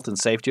impact the health and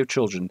safety of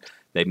children,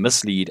 they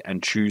mislead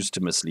and choose to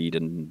mislead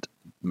and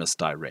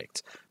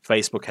misdirect.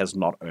 Facebook has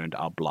not earned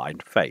our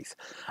blind faith."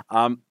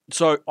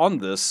 So on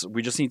this,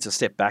 we just need to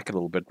step back a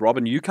little bit.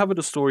 Robin, you covered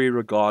a story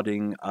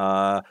regarding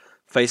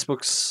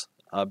Facebook's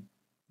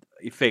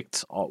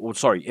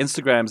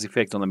Instagram's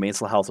effect on the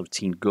mental health of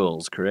teen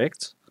girls,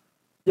 correct?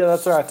 Yeah,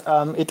 that's right.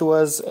 It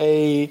was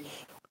a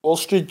Wall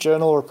Street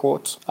Journal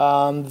report.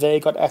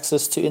 They got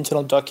access to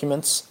internal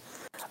documents.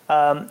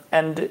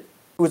 And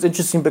was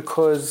interesting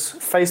because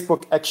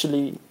Facebook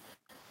actually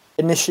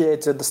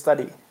initiated the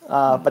study,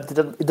 but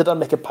it did not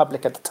make it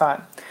public at the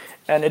time.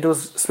 And it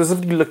was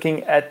specifically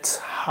looking at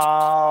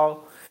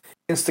how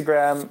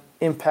Instagram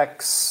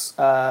impacts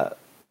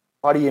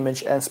body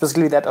image, and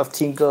specifically that of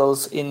teen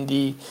girls in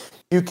the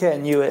UK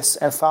and US,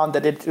 and found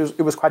that it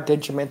was quite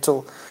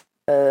detrimental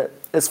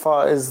as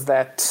far as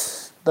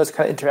those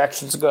kind of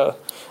interactions go.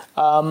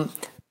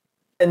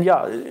 And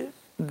yeah,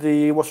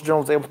 the Wall Street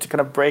Journal was able to kind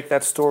of break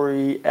that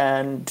story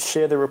and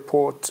share the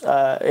report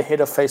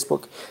ahead of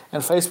Facebook.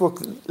 And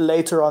Facebook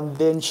later on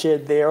then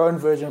shared their own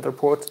version of the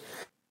report,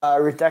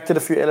 redacted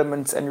a few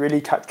elements, and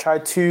really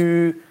tried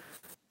to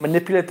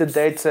manipulate the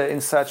data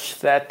in such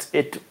that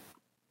it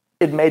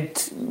made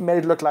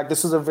it look like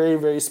this was a very,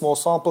 very small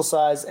sample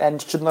size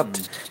and should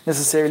not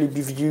necessarily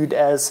be viewed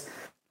as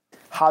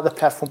how the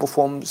platform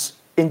performs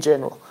in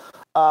general.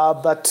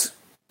 But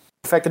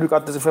the fact that we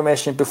got this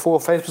information before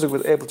Facebook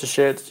was able to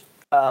share it,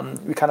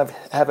 we kind of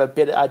have a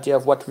better idea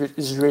of what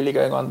is really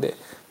going on there.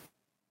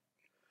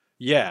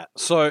 Yeah,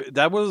 so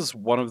that was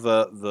one of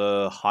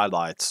the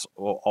highlights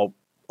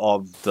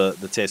of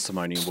the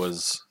testimony,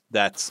 was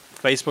that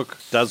Facebook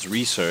does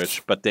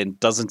research, but then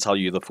doesn't tell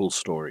you the full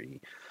story.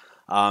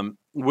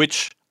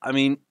 Which, I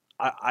mean,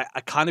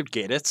 I kind of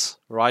get it,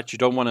 right? You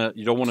don't want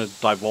to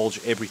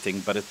divulge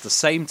everything, but at the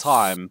same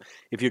time,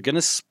 if you're going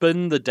to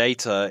spin the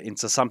data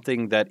into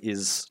something that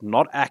is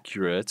not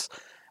accurate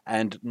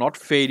and not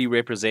fairly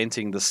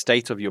representing the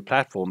state of your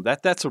platform,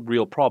 that's a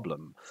real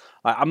problem.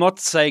 I'm not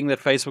saying that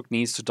Facebook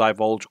needs to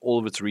divulge all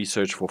of its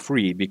research for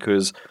free,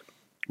 because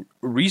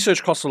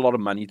research costs a lot of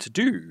money to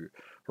do,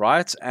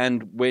 right?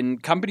 And when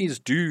companies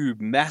do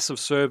massive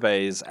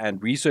surveys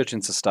and research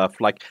into stuff,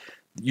 like,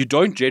 you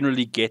don't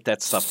generally get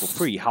that stuff for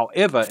free.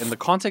 However, in the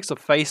context of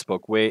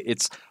Facebook, where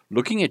it's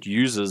looking at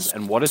users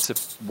and what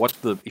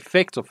the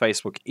effect of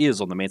Facebook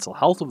is on the mental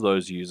health of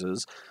those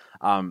users,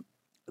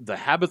 the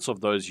habits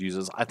of those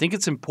users, I think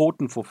it's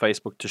important for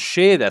Facebook to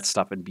share that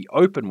stuff and be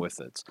open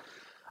with it.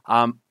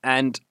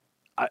 And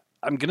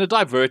I'm going to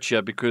divert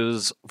here,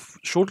 because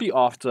shortly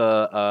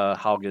after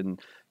Haugen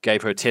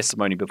gave her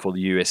testimony before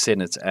the US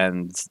Senate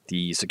and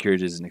the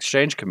Securities and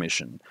Exchange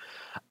Commission,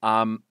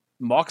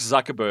 Mark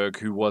Zuckerberg,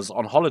 who was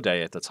on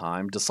holiday at the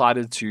time,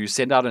 decided to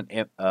send out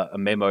a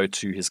memo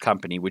to his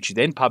company, which he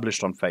then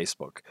published on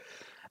Facebook.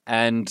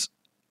 And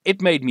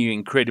it made me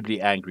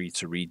incredibly angry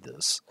to read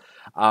this.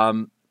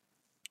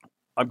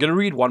 I'm going to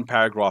read one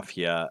paragraph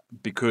here,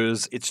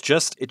 because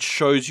it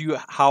shows you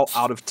how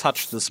out of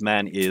touch this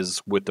man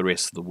is with the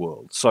rest of the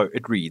world. So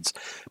it reads,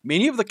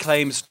 "Many of the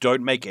claims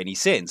don't make any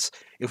sense.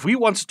 If we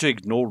wanted to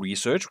ignore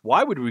research,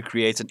 why would we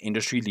create an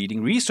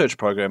industry-leading research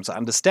program to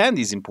understand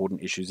these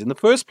important issues in the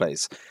first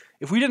place?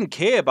 If we didn't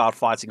care about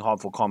fighting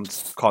harmful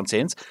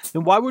content,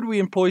 then why would we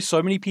employ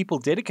so many people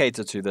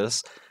dedicated to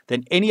this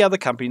than any other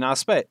company in our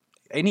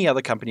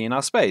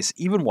space?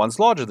 Even ones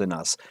larger than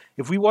us?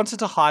 If we wanted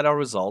to hide our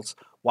results,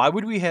 why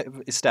would we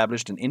have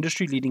established an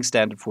industry-leading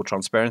standard for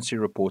transparency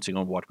reporting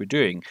on what we're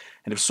doing?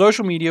 And if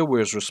social media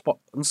were as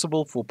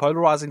responsible for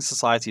polarizing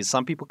society as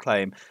some people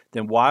claim,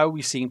 then why are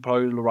we seeing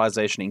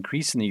polarization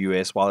increase in the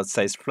US while it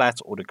stays flat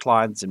or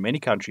declines in many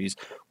countries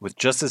with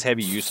just as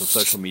heavy use of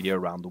social media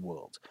around the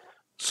world?"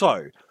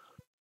 So,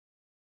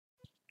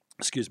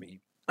 excuse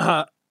me.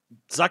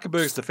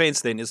 Zuckerberg's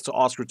defense then is to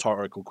ask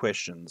rhetorical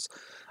questions.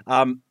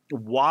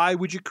 Why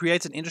would you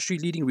create an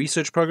industry-leading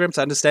research program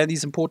to understand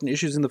these important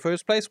issues in the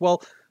first place?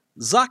 Well,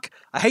 Zuck,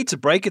 I hate to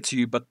break it to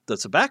you, but the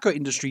tobacco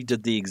industry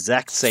did the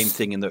exact same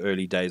thing in the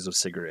early days of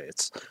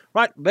cigarettes.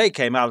 Right? They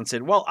came out and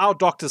said, well, our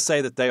doctors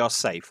say that they are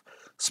safe.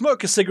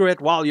 Smoke a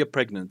cigarette while you're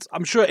pregnant.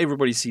 I'm sure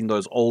everybody's seen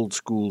those old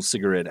school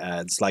cigarette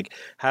ads, like,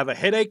 have a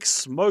headache,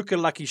 smoke a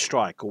Lucky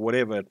Strike, or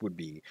whatever it would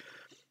be.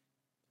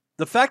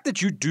 The fact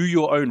that you do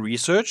your own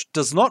research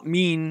does not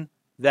mean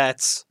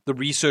that the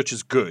research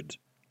is good,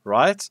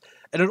 right?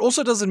 And it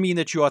also doesn't mean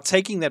that you are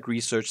taking that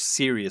research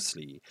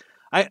seriously.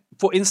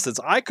 For instance,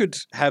 I could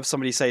have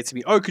somebody say to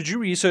me, oh, could you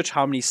research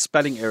how many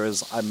spelling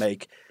errors I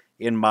make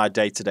in my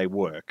day-to-day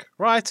work,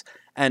 right?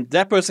 And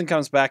that person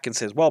comes back and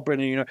says, well,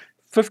 Brendan,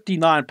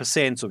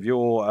 59% of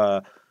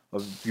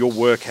your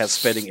work has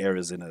spelling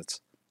errors in it.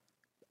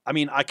 I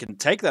mean, I can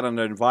take that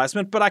under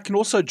advisement, but I can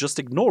also just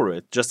ignore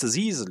it just as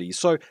easily.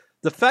 So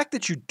the fact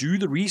that you do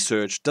the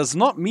research does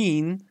not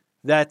mean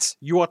that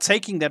you are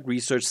taking that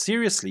research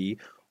seriously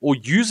or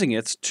using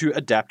it to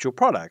adapt your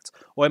product.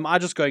 Or am I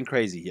just going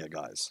crazy here,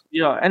 guys?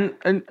 Yeah,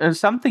 and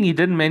something you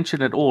didn't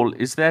mention at all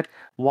is that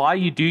why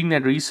you're doing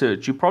that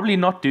research, you're probably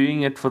not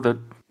doing it for the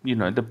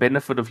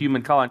benefit of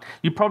humankind.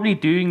 You're probably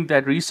doing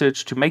that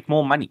research to make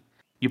more money.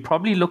 You're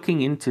probably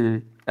looking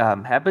into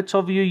habits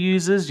of your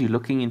users, you're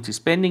looking into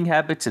spending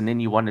habits, and then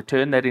you want to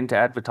turn that into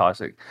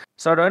advertising.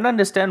 So I don't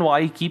understand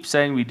why he keeps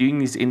saying we're doing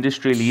these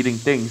industry-leading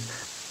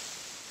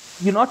things.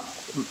 You're not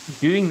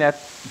doing that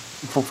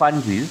for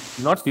funsies.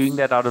 You're not doing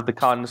that out of the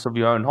kindness of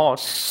your own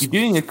heart. You're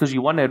doing it because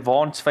you want to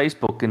advance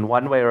Facebook in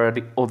one way or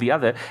the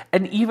other.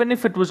 And even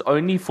if it was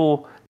only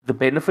for the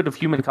benefit of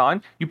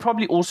humankind, you're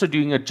probably also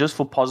doing it just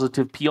for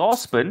positive PR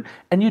spin,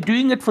 and you're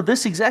doing it for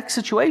this exact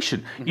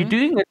situation. You're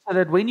doing it so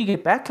that when you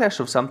get backlash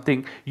of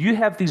something, you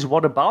have these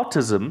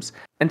whataboutisms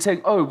and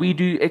saying, oh, we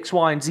do X,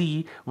 Y, and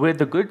Z, we're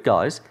the good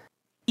guys.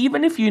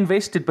 Even if you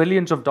invested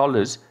billions of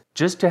dollars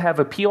just to have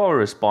a PR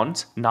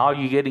response, now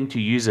you're getting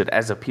to use it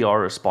as a PR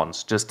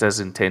response, just as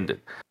intended.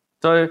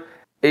 So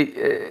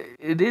they're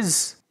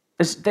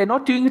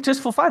not doing it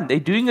just for fun. They're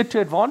doing it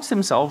to advance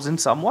themselves in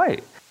some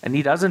way. And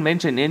he doesn't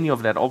mention any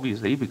of that,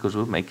 obviously, because it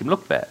would make him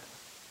look bad.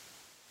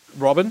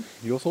 Robin,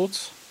 your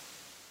thoughts?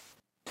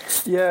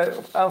 Yeah,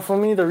 for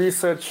me, the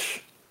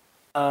research,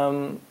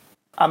 I'm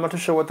not too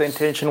sure what the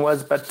intention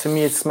was, but to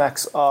me, it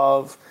smacks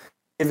of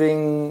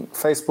giving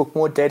Facebook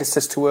more data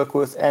sets to work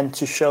with and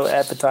to show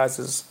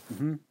advertisers.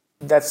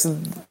 That's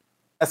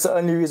the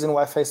only reason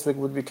why Facebook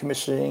would be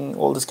commissioning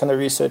all this kind of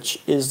research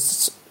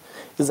is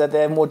that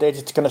they have more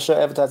data to kind of show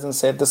advertisers and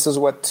say, this is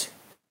what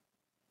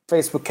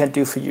Facebook can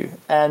do for you.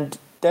 And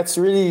that's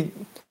really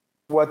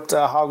what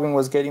Haugen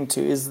was getting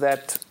to, is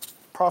that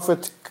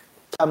profit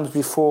comes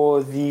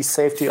before the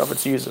safety of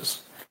its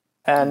users.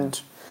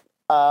 And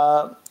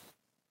for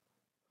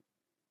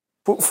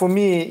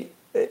me,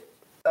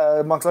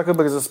 Mark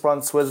Zuckerberg's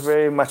response was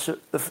very much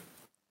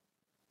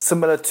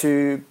similar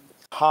to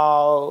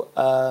how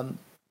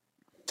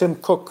Tim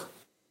Cook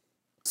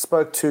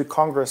spoke to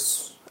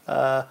Congress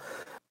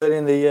early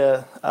in the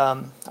year.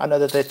 I know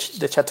that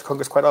they chat to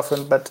Congress quite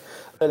often, but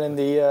early in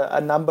the year,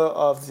 a number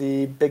of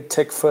the big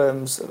tech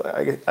firms,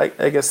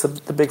 I guess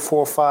the big 4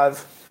 or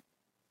 5,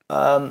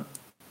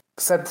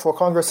 sat before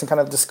Congress and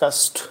kind of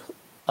discussed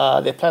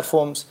their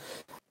platforms.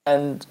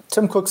 And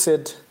Tim Cook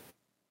said,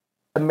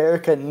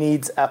 America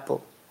needs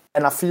Apple.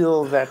 And I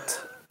feel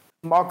that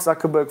Mark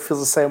Zuckerberg feels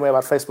the same way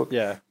about Facebook.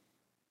 Yeah.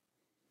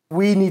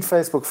 We need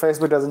Facebook.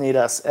 Facebook doesn't need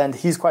us. And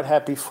he's quite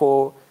happy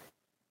for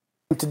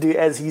him to do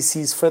as he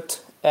sees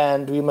fit.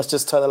 And we must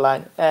just toe the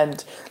line.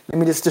 And let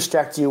me just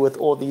distract you with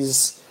all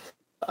these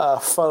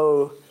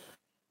faux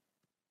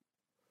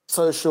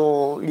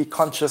socially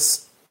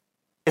conscious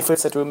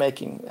efforts that we're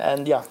making.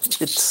 And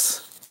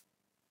it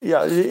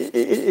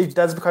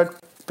does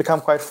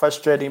become quite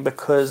frustrating,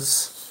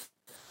 because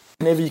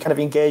whenever you kind of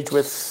engage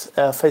with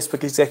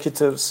Facebook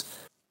executives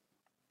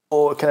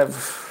or kind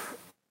of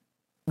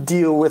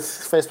deal with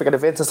Facebook at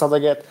events and stuff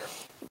like that,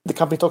 the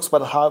company talks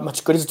about how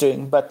much good it's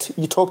doing, but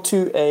you talk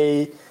to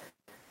an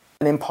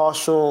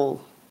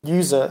impartial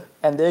user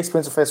and their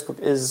experience of Facebook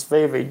is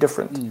very, very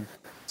different.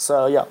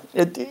 So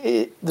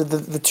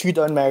the two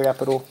don't marry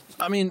up at all.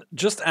 I mean,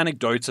 just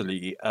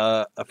anecdotally,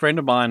 a friend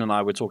of mine and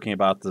I were talking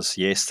about this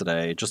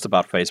yesterday, just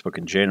about Facebook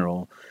in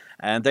general,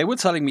 and they were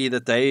telling me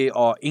that they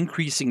are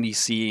increasingly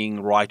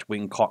seeing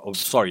left-wing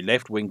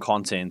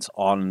content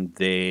on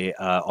their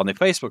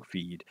Facebook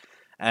feed,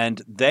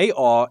 and they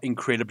are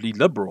incredibly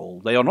liberal.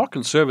 They are not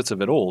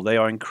conservative at all. They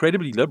are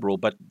incredibly liberal,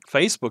 but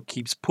Facebook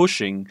keeps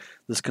pushing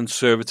this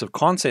conservative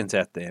content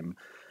at them,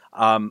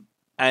 and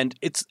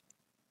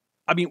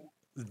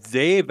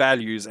their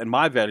values and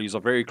my values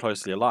are very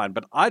closely aligned,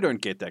 but I don't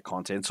get that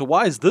content. So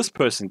why is this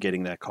person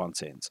getting that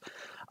content?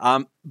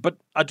 But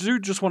I do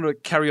just want to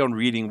carry on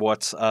reading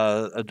what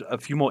a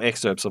few more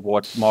excerpts of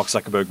what Mark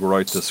Zuckerberg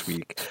wrote this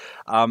week.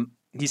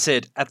 He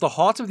said, at the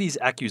heart of these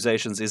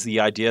accusations is the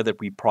idea that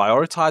we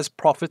prioritize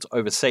profit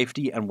over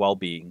safety and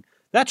well-being.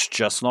 That's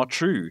just not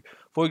true.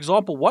 For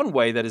example, one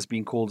way that has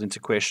been called into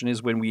question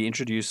is when we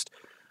introduced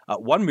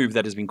one move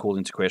that has been called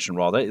into question,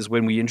 is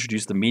when we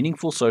introduced the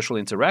meaningful social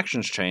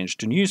interactions change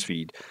to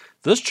Newsfeed.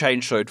 This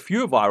change showed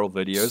fewer viral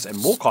videos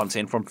and more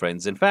content from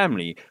friends and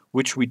family,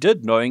 which we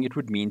did knowing it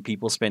would mean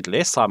people spent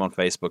less time on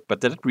Facebook,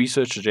 but that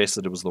research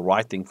suggested it was the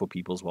right thing for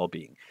people's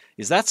well-being.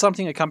 Is that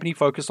something a company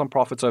focused on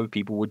profits over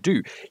people would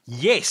do?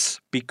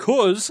 Yes,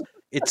 because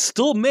it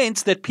still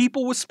meant that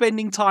people were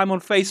spending time on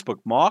Facebook,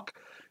 Mark.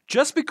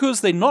 Just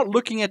because they're not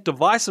looking at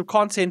divisive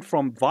content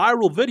from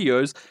viral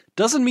videos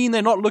doesn't mean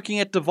they're not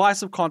looking at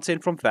divisive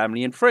content from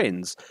family and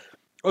friends.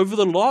 Over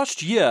the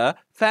last year,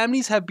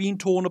 families have been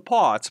torn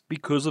apart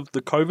because of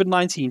the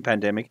COVID-19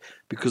 pandemic,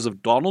 because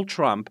of Donald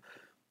Trump,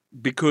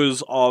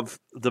 because of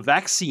the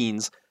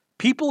vaccines.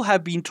 People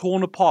have been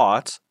torn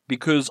apart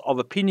because of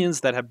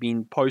opinions that have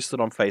been posted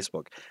on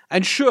Facebook.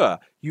 And sure,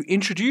 you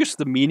introduced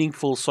the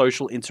meaningful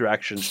social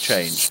interactions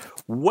change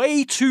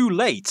way too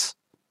late,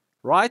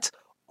 right?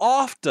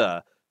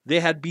 After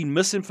there had been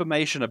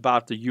misinformation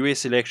about the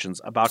US elections,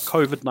 about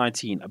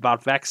COVID-19,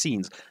 about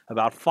vaccines,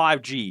 about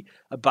 5G,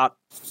 about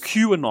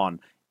QAnon.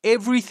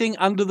 Everything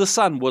under the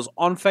sun was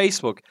on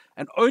Facebook.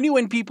 And only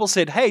when people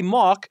said, hey,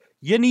 Mark,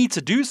 you need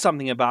to do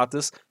something about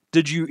this,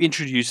 did you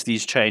introduce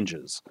these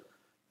changes.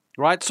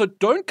 Right? So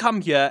don't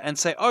come here and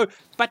say, oh,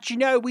 but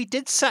we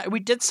did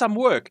some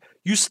work.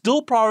 You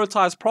still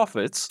prioritize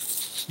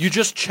profits. You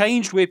just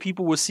changed where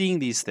people were seeing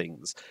these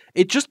things.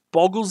 It just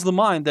boggles the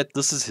mind that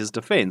this is his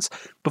defense.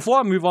 Before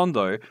I move on,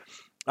 though,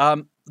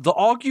 the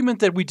argument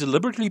that we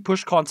deliberately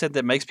push content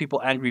that makes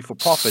people angry for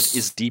profit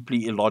is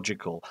deeply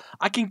illogical.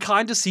 I can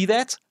kind of see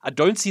that. I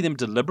don't see them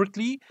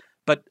deliberately,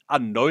 but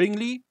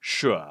unknowingly,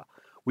 sure.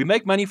 We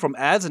make money from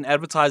ads, and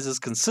advertisers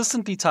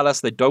consistently tell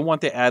us they don't want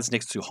their ads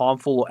next to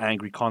harmful or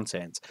angry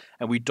content.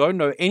 And we don't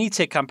know any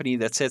tech company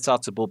that sets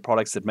out to build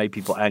products that make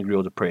people angry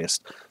or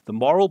depressed. The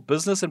moral,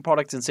 business, and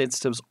product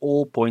incentives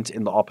all point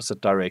in the opposite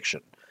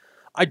direction.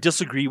 I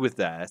disagree with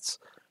that.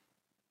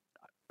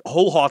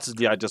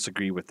 Wholeheartedly, I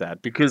disagree with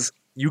that, because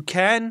you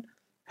can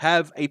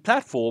have a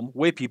platform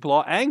where people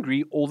are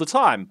angry all the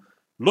time.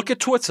 Look at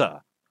Twitter,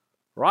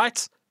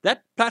 right?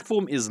 That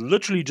platform is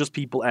literally just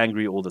people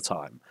angry all the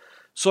time.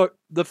 So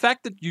the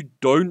fact that you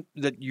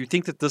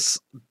think that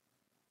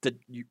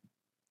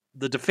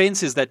the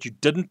defense is that you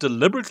didn't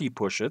deliberately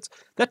push it,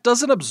 that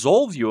doesn't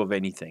absolve you of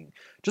anything.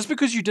 Just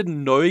because you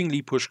didn't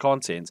knowingly push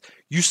content,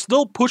 you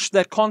still pushed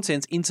that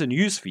content into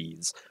news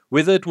feeds.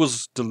 Whether it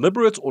was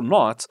deliberate or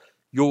not,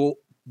 your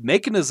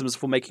mechanisms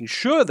for making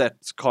sure that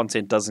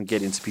content doesn't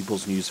get into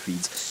people's news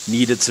feeds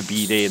needed to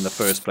be there in the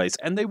first place,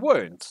 and they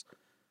weren't.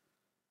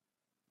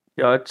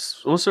 Yeah,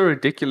 it's also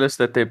ridiculous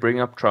that they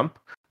bring up Trump.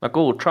 Like,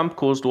 oh, Trump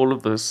caused all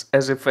of this,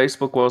 as if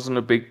Facebook wasn't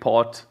a big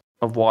part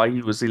of why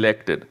he was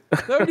elected.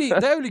 They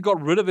only got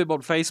rid of him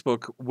on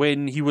Facebook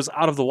when he was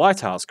out of the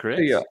White House,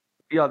 correct?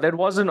 Yeah, that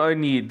wasn't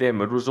only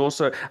them. It was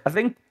also, I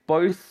think,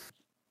 both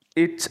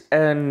it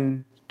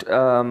and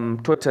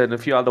Twitter and a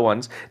few other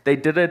ones, they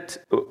did it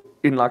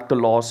in like the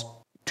last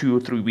 2 or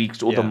 3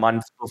 weeks or the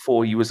month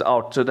before he was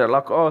out. So they're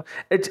like, oh,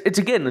 it's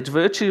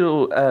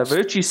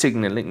virtue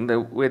signaling,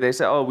 where they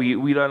say, oh,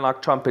 we don't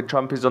like Trump and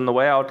Trump is on the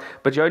way out.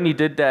 But you only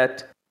did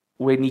that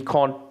when he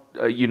can't,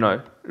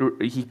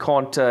 he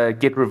can't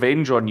get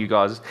revenge on you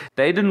guys.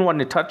 They didn't want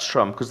to touch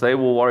Trump because they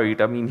were worried.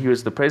 I mean, he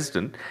was the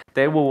president.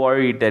 They were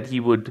worried that he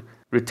would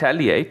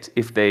retaliate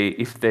if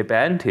they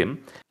banned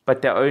him.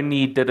 But they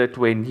only did it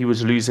when he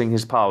was losing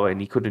his power and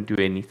he couldn't do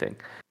anything.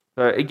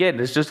 So again,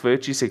 it's just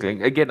virtue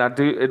signaling. Again,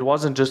 it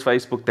wasn't just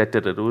Facebook that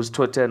did it. It was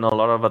Twitter and a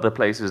lot of other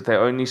places. They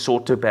only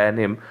sought to ban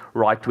him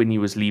right when he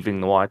was leaving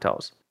the White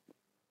House.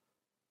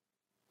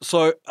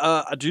 So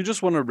I do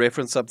just want to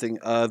reference something.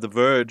 The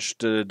Verge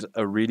did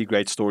a really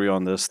great story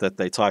on this that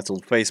they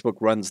titled "Facebook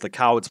Runs the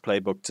Coward's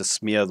Playbook to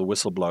Smear the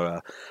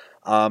Whistleblower."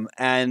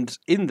 And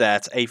in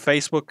that, a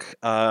Facebook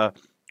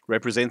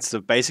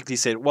representative basically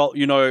said, well,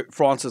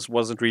 Francis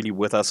wasn't really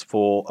with us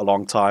for a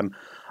long time.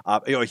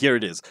 Here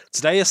it is.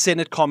 Today, a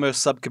Senate Commerce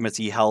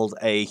Subcommittee held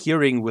a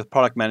hearing with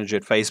product manager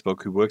at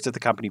Facebook who worked at the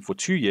company for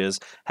 2 years,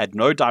 had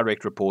no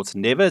direct reports,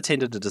 never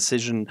attended a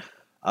decision.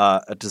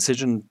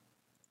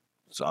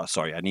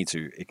 Sorry, I need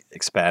to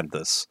expand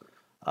this.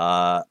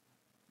 A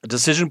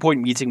decision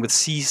point meeting with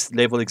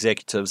C-level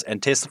executives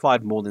and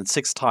testified more than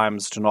 6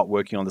 times to not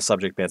working on the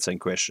subject matter in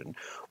question.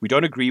 We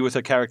don't agree with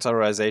her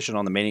characterization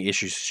on the many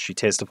issues she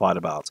testified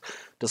about.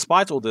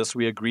 Despite all this,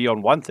 we agree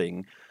on one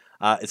thing.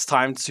 It's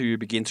time to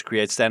begin to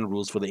create standard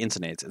rules for the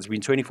internet. It's been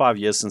 25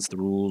 years since the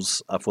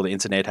rules for the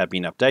internet have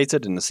been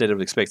updated, and instead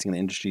of expecting the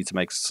industry to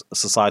make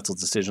societal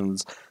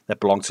decisions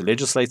that belong to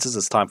legislators,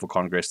 it's time for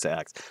Congress to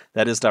act.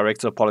 That is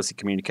Director of Policy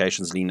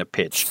Communications, Lena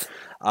Pitch.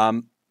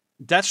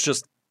 That's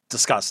just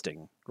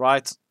disgusting,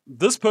 right?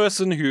 This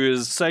person who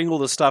is saying all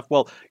this stuff,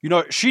 well,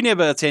 she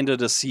never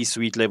attended a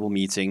C-suite level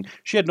meeting.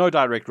 She had no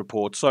direct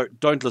report, so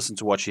don't listen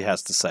to what she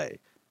has to say.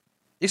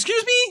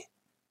 Excuse me?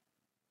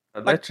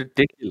 That's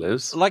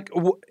ridiculous. Like,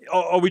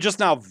 are we just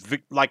now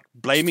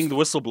blaming the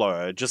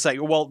whistleblower? Just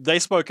saying, well, they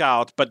spoke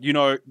out, but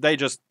they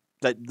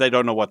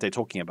don't know what they're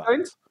talking about.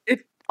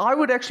 I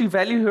would actually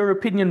value her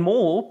opinion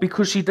more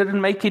because she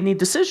didn't make any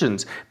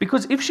decisions.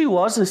 Because if she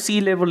was a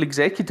C-level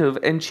executive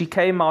and she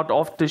came out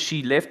after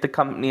she left the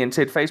company and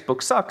said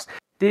Facebook sucks,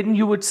 then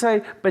you would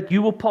say, but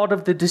you were part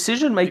of the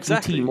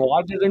decision-making team.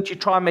 Why didn't you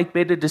try and make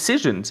better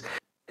decisions?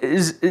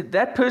 Is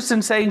that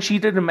person saying she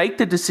didn't make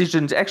the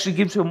decisions actually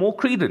gives her more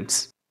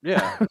credence?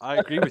 Yeah, I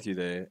agree with you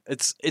there.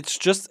 It's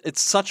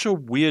such a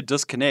weird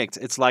disconnect.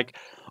 It's like,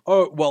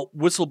 oh, well,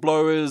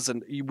 whistleblowers,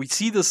 and we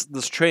see this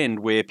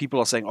trend where people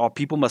are saying, oh,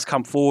 people must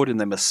come forward and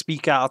they must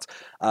speak out.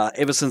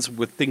 Ever since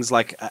with things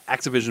like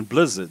Activision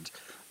Blizzard,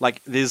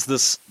 like there's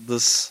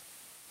this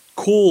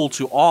call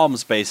to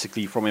arms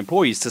basically from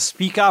employees to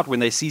speak out when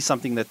they see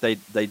something that they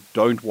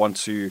don't want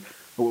to,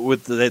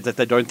 that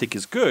they don't think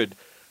is good.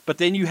 But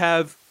then you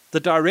have the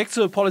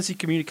Director of Policy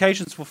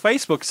Communications for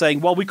Facebook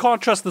saying, well, we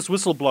can't trust this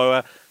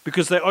whistleblower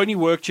because they only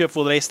worked here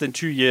for less than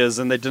 2 years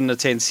and they didn't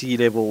attend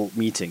C-level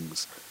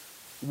meetings.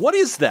 What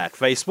is that,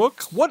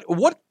 Facebook?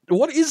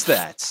 What is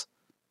that?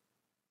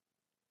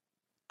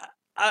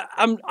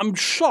 I'm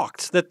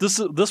shocked that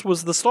this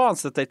was the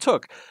stance that they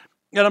took.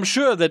 And I'm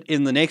sure that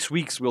in the next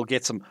weeks we'll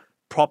get some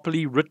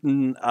properly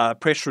written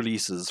press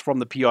releases from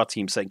the PR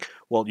team saying,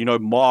 well,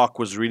 Mark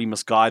was really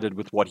misguided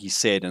with what he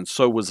said, and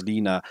so was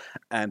Lena,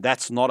 and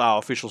that's not our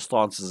official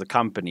stance as a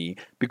company,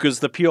 because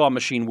the PR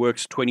machine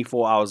works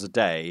 24 hours a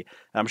day.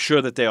 I'm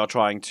sure that they are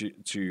trying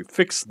to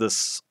fix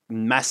this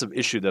massive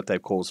issue that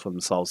they've caused for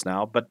themselves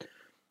now, but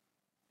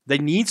they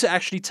need to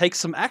actually take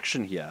some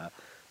action here.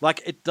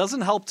 Like, it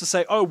doesn't help to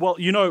say, oh, well,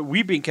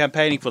 we've been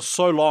campaigning for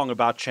so long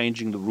about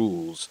changing the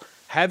rules.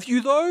 Have you,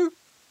 though?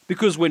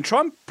 Because when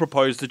Trump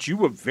proposed it, you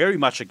were very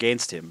much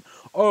against him.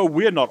 Oh,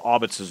 we're not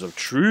arbiters of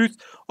truth.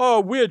 "Oh,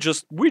 we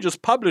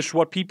just publish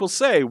what people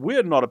say.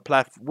 We're not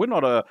We're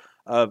not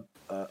a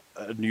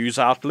news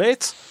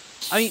outlet."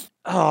 I mean,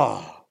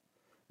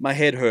 my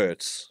head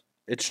hurts.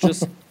 It's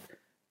just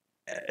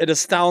it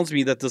astounds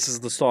me that this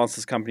is the stance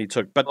this company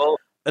took, but Well,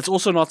 it's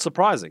also not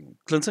surprising.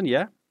 Clinton,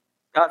 yeah.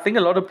 I think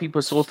a lot of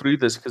people saw through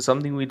this because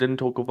something we didn't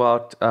talk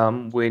about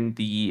when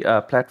the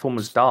platform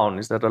was down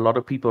is that a lot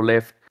of people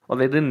left. Well,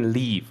 they didn't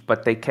leave,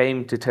 but they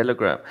came to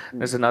Telegram.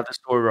 There's another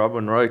story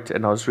Robin wrote,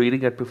 and I was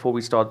reading it before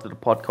we started the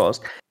podcast.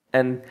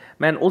 And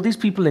man, all these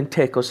people in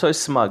tech are so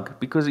smug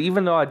because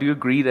even though I do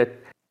agree that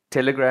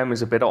Telegram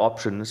is a better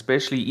option,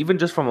 especially even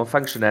just from a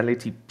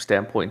functionality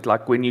standpoint,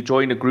 like when you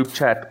join a group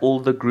chat, all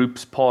the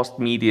group's past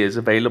media is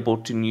available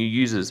to new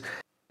users.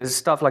 There's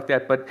stuff like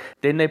that, but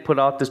then they put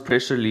out this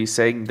press release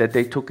saying that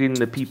they took in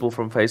the people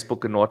from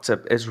Facebook and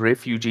WhatsApp as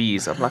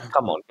refugees. I'm like,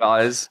 come on,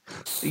 guys.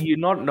 You're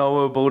not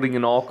Noah building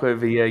an ark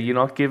over here. You're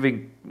not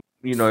giving,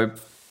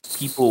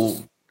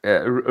 people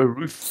a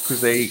roof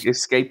because they're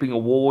escaping a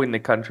war in the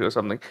country or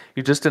something.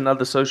 You're just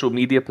another social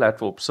media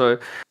platform. So,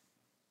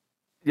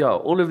 yeah,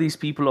 all of these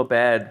people are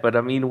bad, but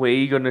I mean, where are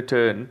you going to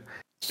turn?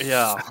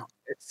 Yeah.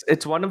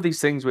 It's one of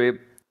these things where,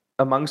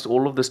 amongst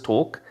all of this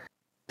talk,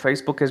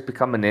 Facebook has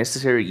become a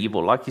necessary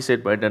evil. Like you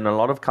said, Brendan, a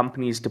lot of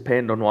companies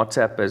depend on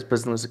WhatsApp as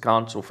business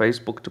accounts or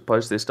Facebook to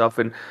post their stuff.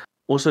 And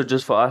also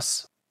just for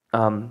us,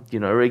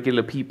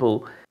 regular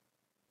people,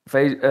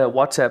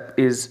 WhatsApp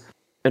is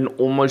an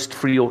almost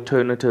free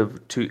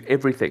alternative to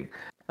everything.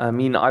 I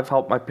mean, I've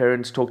helped my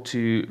parents talk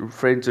to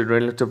friends and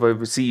relatives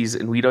overseas,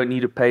 and we don't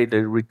need to pay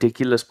the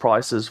ridiculous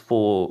prices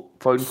for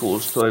phone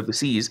calls to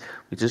overseas.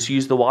 We just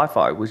use the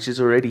Wi-Fi, which is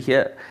already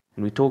here.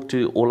 And we talk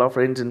to all our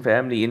friends and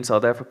family in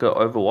South Africa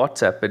over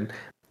WhatsApp. And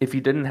if you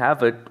didn't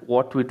have it,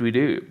 what would we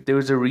do? There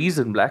was a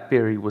reason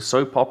BlackBerry was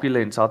so popular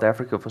in South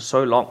Africa for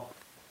so long,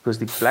 because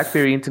the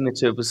BlackBerry internet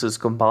services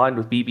combined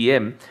with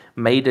BBM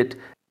made it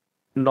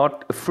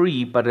not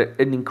free, but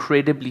an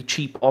incredibly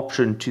cheap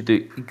option to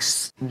the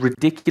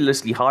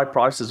ridiculously high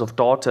prices of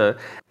data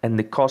and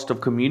the cost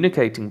of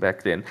communicating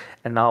back then.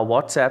 And now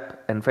WhatsApp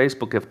and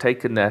Facebook have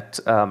taken that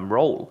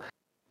role.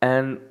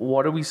 And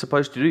what are we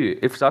supposed to do?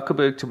 If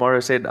Zuckerberg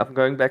tomorrow said, I'm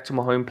going back to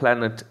my home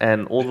planet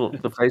and all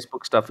the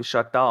Facebook stuff is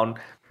shut down,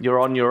 you're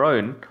on your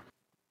own,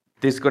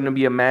 there's going to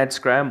be a mad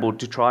scramble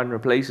to try and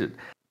replace it.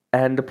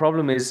 And the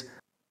problem is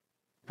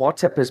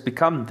WhatsApp has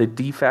become the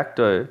de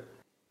facto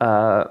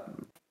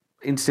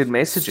instant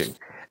messaging,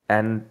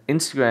 and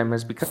Instagram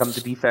has become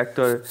the de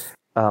facto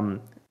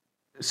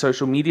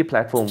social media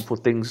platform for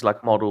things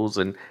like models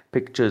and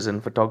pictures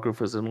and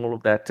photographers and all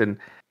of that. And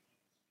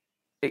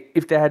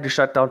if they had to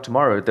shut down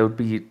tomorrow, there would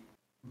be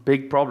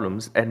big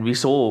problems, and we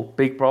saw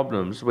big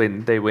problems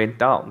when they went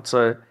down.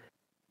 So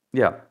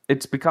yeah,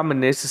 it's become a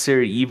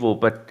necessary evil,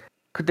 but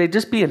could they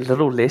just be a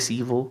little less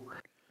evil?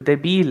 Could they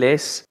be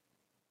less,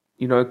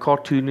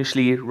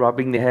 cartoonishly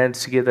rubbing their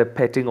hands together,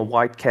 petting a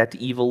white cat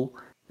evil,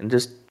 and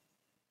just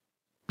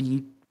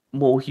be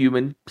more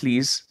human,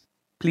 please?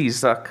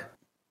 Please, Zuck.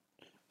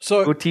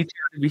 So We'll teach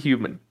you how to be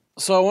human.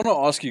 So I want to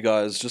ask you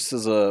guys, just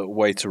as a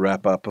way to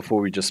wrap up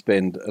before we just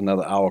spend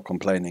another hour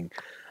complaining,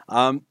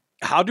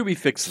 how do we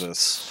fix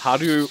this? How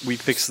do we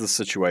fix this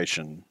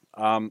situation?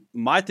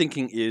 My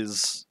thinking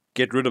is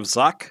get rid of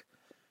Zuck,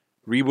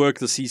 rework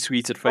the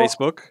C-suite at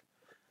Facebook.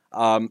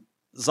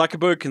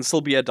 Zuckerberg can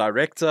still be a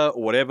director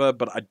or whatever,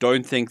 but I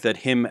don't think that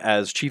him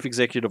as chief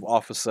executive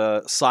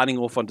officer signing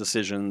off on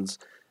decisions,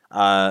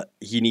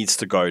 he needs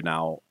to go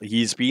now.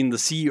 He's been the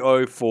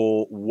CEO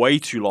for way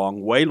too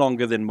long, way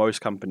longer than most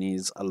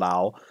companies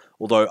allow.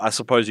 Although I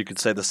suppose you could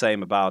say the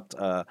same about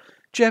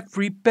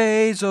Jeffrey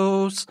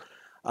Bezos.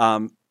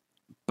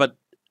 But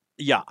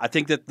yeah, I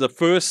think that the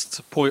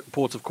first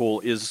port of call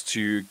is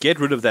to get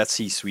rid of that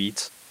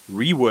C-suite,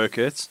 rework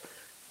it,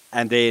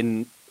 and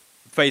then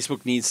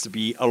Facebook needs to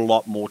be a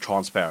lot more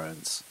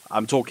transparent.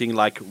 I'm talking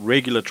like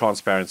regular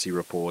transparency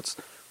reports,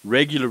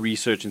 regular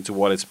research into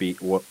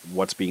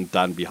what's being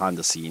done behind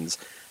the scenes,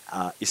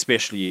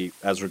 especially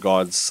as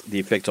regards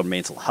the effect on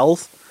mental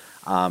health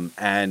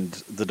and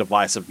the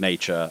divisive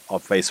nature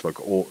of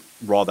Facebook, or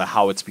rather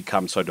how it's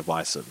become so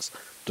divisive.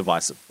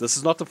 This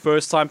is not the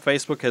first time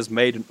Facebook has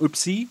made an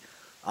oopsie,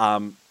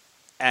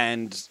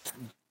 and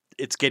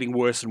it's getting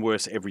worse and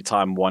worse every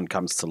time one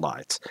comes to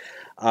light.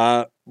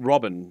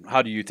 Robin,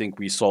 how do you think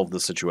we solve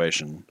this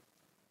situation?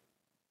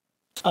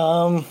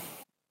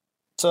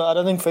 So I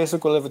don't think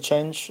Facebook will ever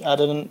change.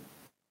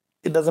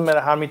 It doesn't matter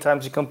how many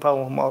times you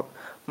compel Mark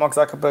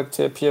Zuckerberg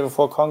to appear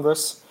before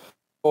Congress,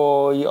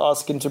 or you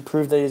ask him to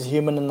prove that he's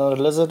human and not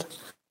a lizard.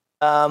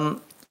 I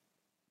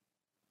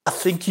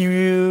think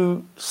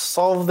you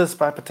solve this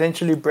by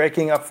potentially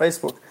breaking up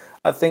Facebook.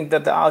 I think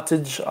that the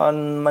outage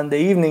on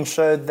Monday evening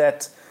showed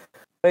that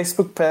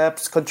Facebook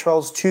perhaps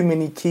controls too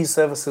many key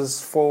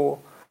services for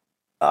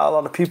a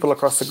lot of people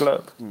across the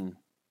globe.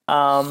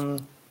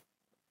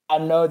 I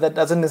know that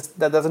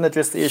doesn't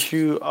address the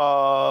issue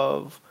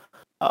of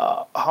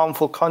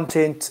harmful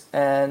content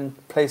and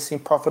placing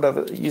profit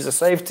over user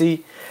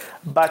safety,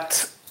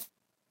 but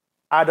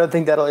I don't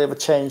think that'll ever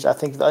change. I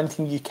think the only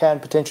thing you can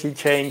potentially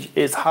change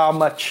is how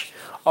much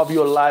of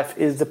your life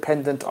is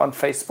dependent on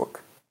Facebook.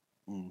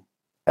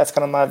 That's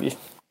kind of my view.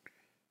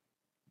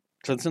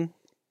 Clinton?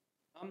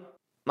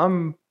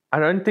 I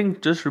don't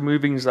think just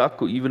removing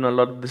Zuck or even a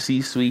lot of the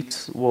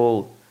C-suites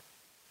will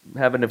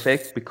have an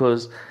effect,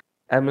 because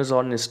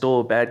Amazon is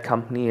still a bad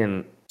company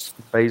and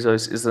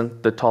Bezos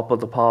isn't the top of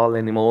the pile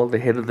anymore, the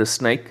head of the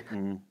snake.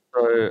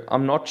 So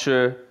I'm not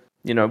sure.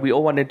 We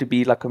all want it to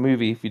be like a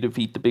movie. If you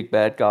defeat the big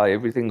bad guy,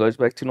 everything goes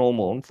back to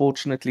normal.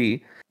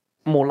 Unfortunately,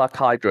 more like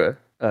Hydra.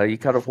 You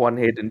cut off one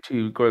head and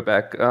two grow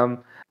back.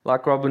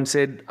 Like Robin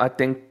said, I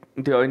think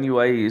the only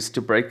way is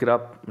to break it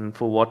up, and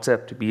for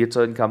WhatsApp to be its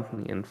own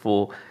company, and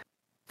for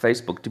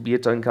Facebook to be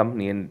its own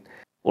company, and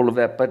all of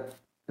that. But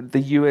the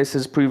US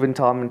has proven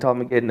time and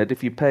time again that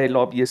if you pay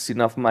lobbyists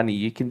enough money,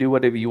 you can do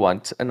whatever you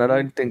want. And I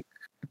don't think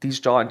these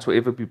giants will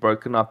ever be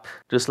broken up,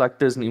 just like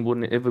Disney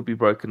wouldn't ever be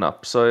broken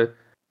up. So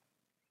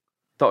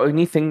the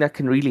only thing that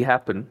can really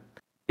happen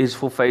is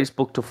for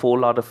Facebook to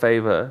fall out of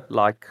favor,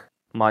 like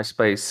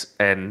MySpace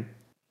and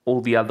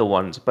all the other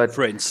ones. But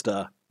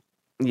Friendster.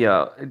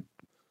 Yeah,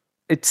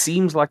 it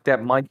seems like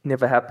that might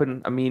never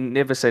happen. I mean,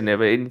 never say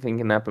never, anything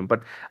can happen.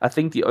 But I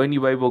think the only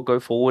way we'll go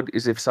forward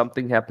is if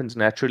something happens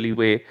naturally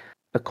where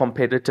a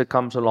competitor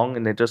comes along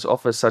and they just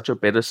offer such a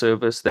better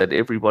service that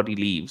everybody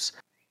leaves.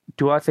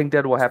 Do I think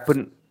that will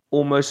happen?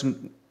 Almost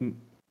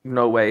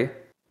no way,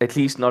 at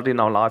least not in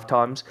our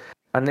lifetimes.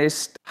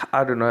 Unless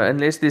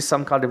there's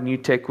some kind of new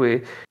tech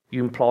where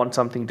you implant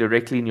something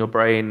directly in your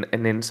brain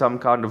and then some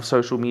kind of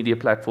social media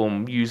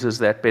platform uses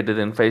that better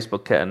than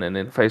Facebook can, and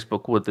then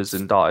Facebook withers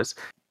and dies.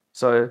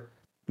 So,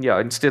 yeah,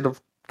 instead of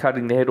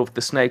cutting the head off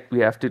the snake, we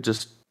have to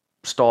just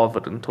starve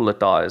it until it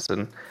dies.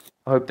 And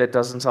I hope that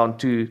doesn't sound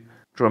too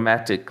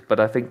dramatic, but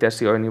I think that's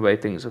the only way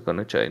things are going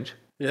to change.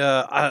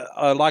 Yeah,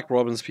 I like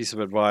Robin's piece of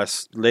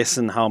advice.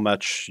 Lessen how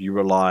much you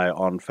rely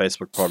on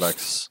Facebook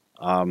products.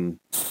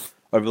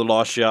 Over the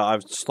last year,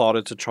 I've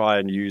started to try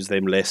and use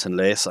them less and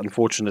less.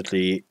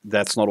 Unfortunately,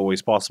 that's not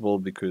always possible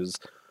because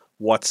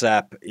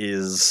WhatsApp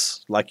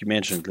is, like you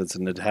mentioned,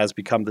 Clinton, it has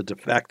become the de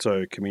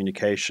facto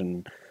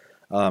communication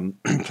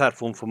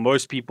platform for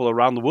most people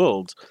around the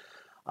world.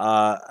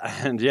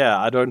 And yeah,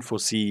 I don't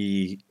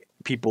foresee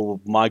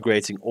people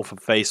migrating off of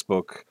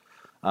Facebook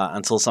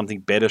until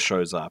something better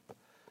shows up.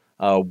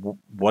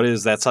 What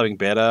is that something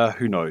better?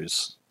 Who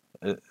knows?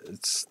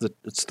 It's the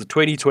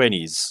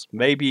 2020s.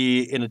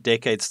 Maybe in a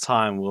decade's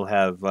time we'll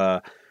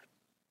have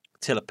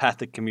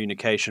telepathic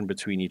communication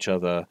between each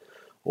other,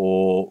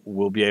 or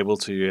we'll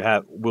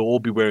all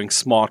be wearing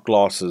smart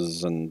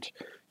glasses, and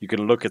you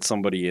can look at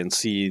somebody and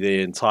see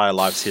their entire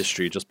life's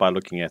history just by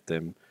looking at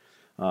them.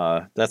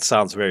 That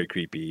sounds very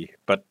creepy,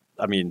 but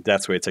I mean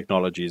that's where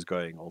technology is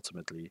going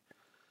ultimately.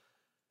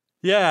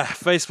 Yeah,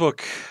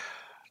 Facebook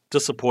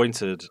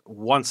disappointed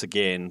once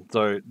again,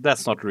 though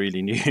that's not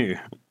really new.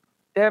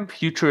 Damn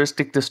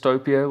futuristic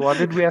dystopia. Why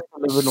did we have to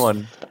live in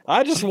one?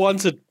 I just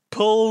wanted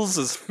pills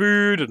as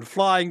food and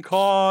flying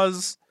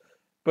cars,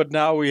 but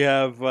now we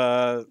have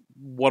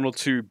one or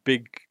two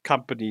big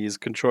companies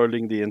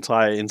controlling the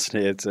entire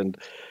internet, and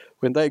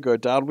when they go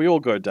down, we all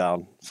go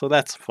down. So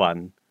that's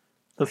fun.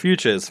 The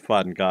future is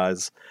fun,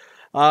 guys.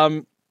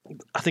 I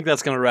think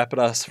that's going to wrap it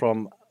up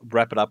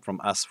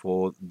from us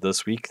for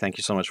this week. Thank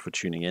you so much for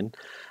tuning in.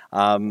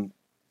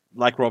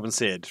 Like Robin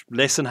said,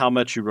 lessen how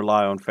much you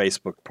rely on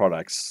Facebook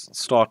products.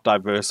 Start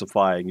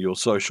diversifying your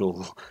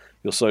social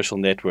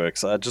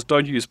networks. Just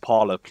don't use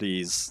Parler,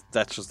 please.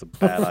 That's just a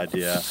bad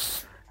idea.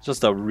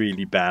 Just a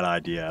really bad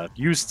idea.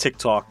 Use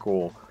TikTok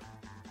or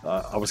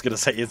I was going to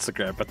say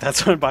Instagram, but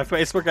that's owned by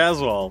Facebook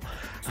as well.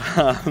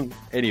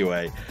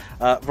 Anyway,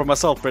 from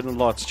myself, Brendan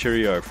Lotz,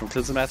 cheerio. From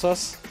Clinton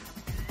Matos,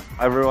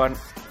 Hi, everyone.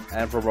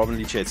 and from Robin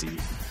Lee Chetty.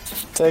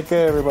 Take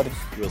care, everybody.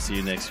 We'll see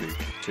you next week.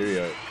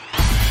 Cheerio.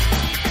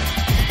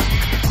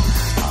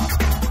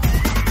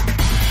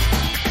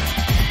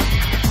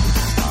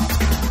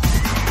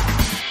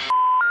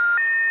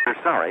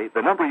 We're sorry,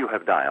 the number you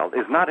have dialed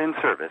is not in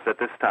service at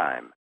this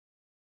time.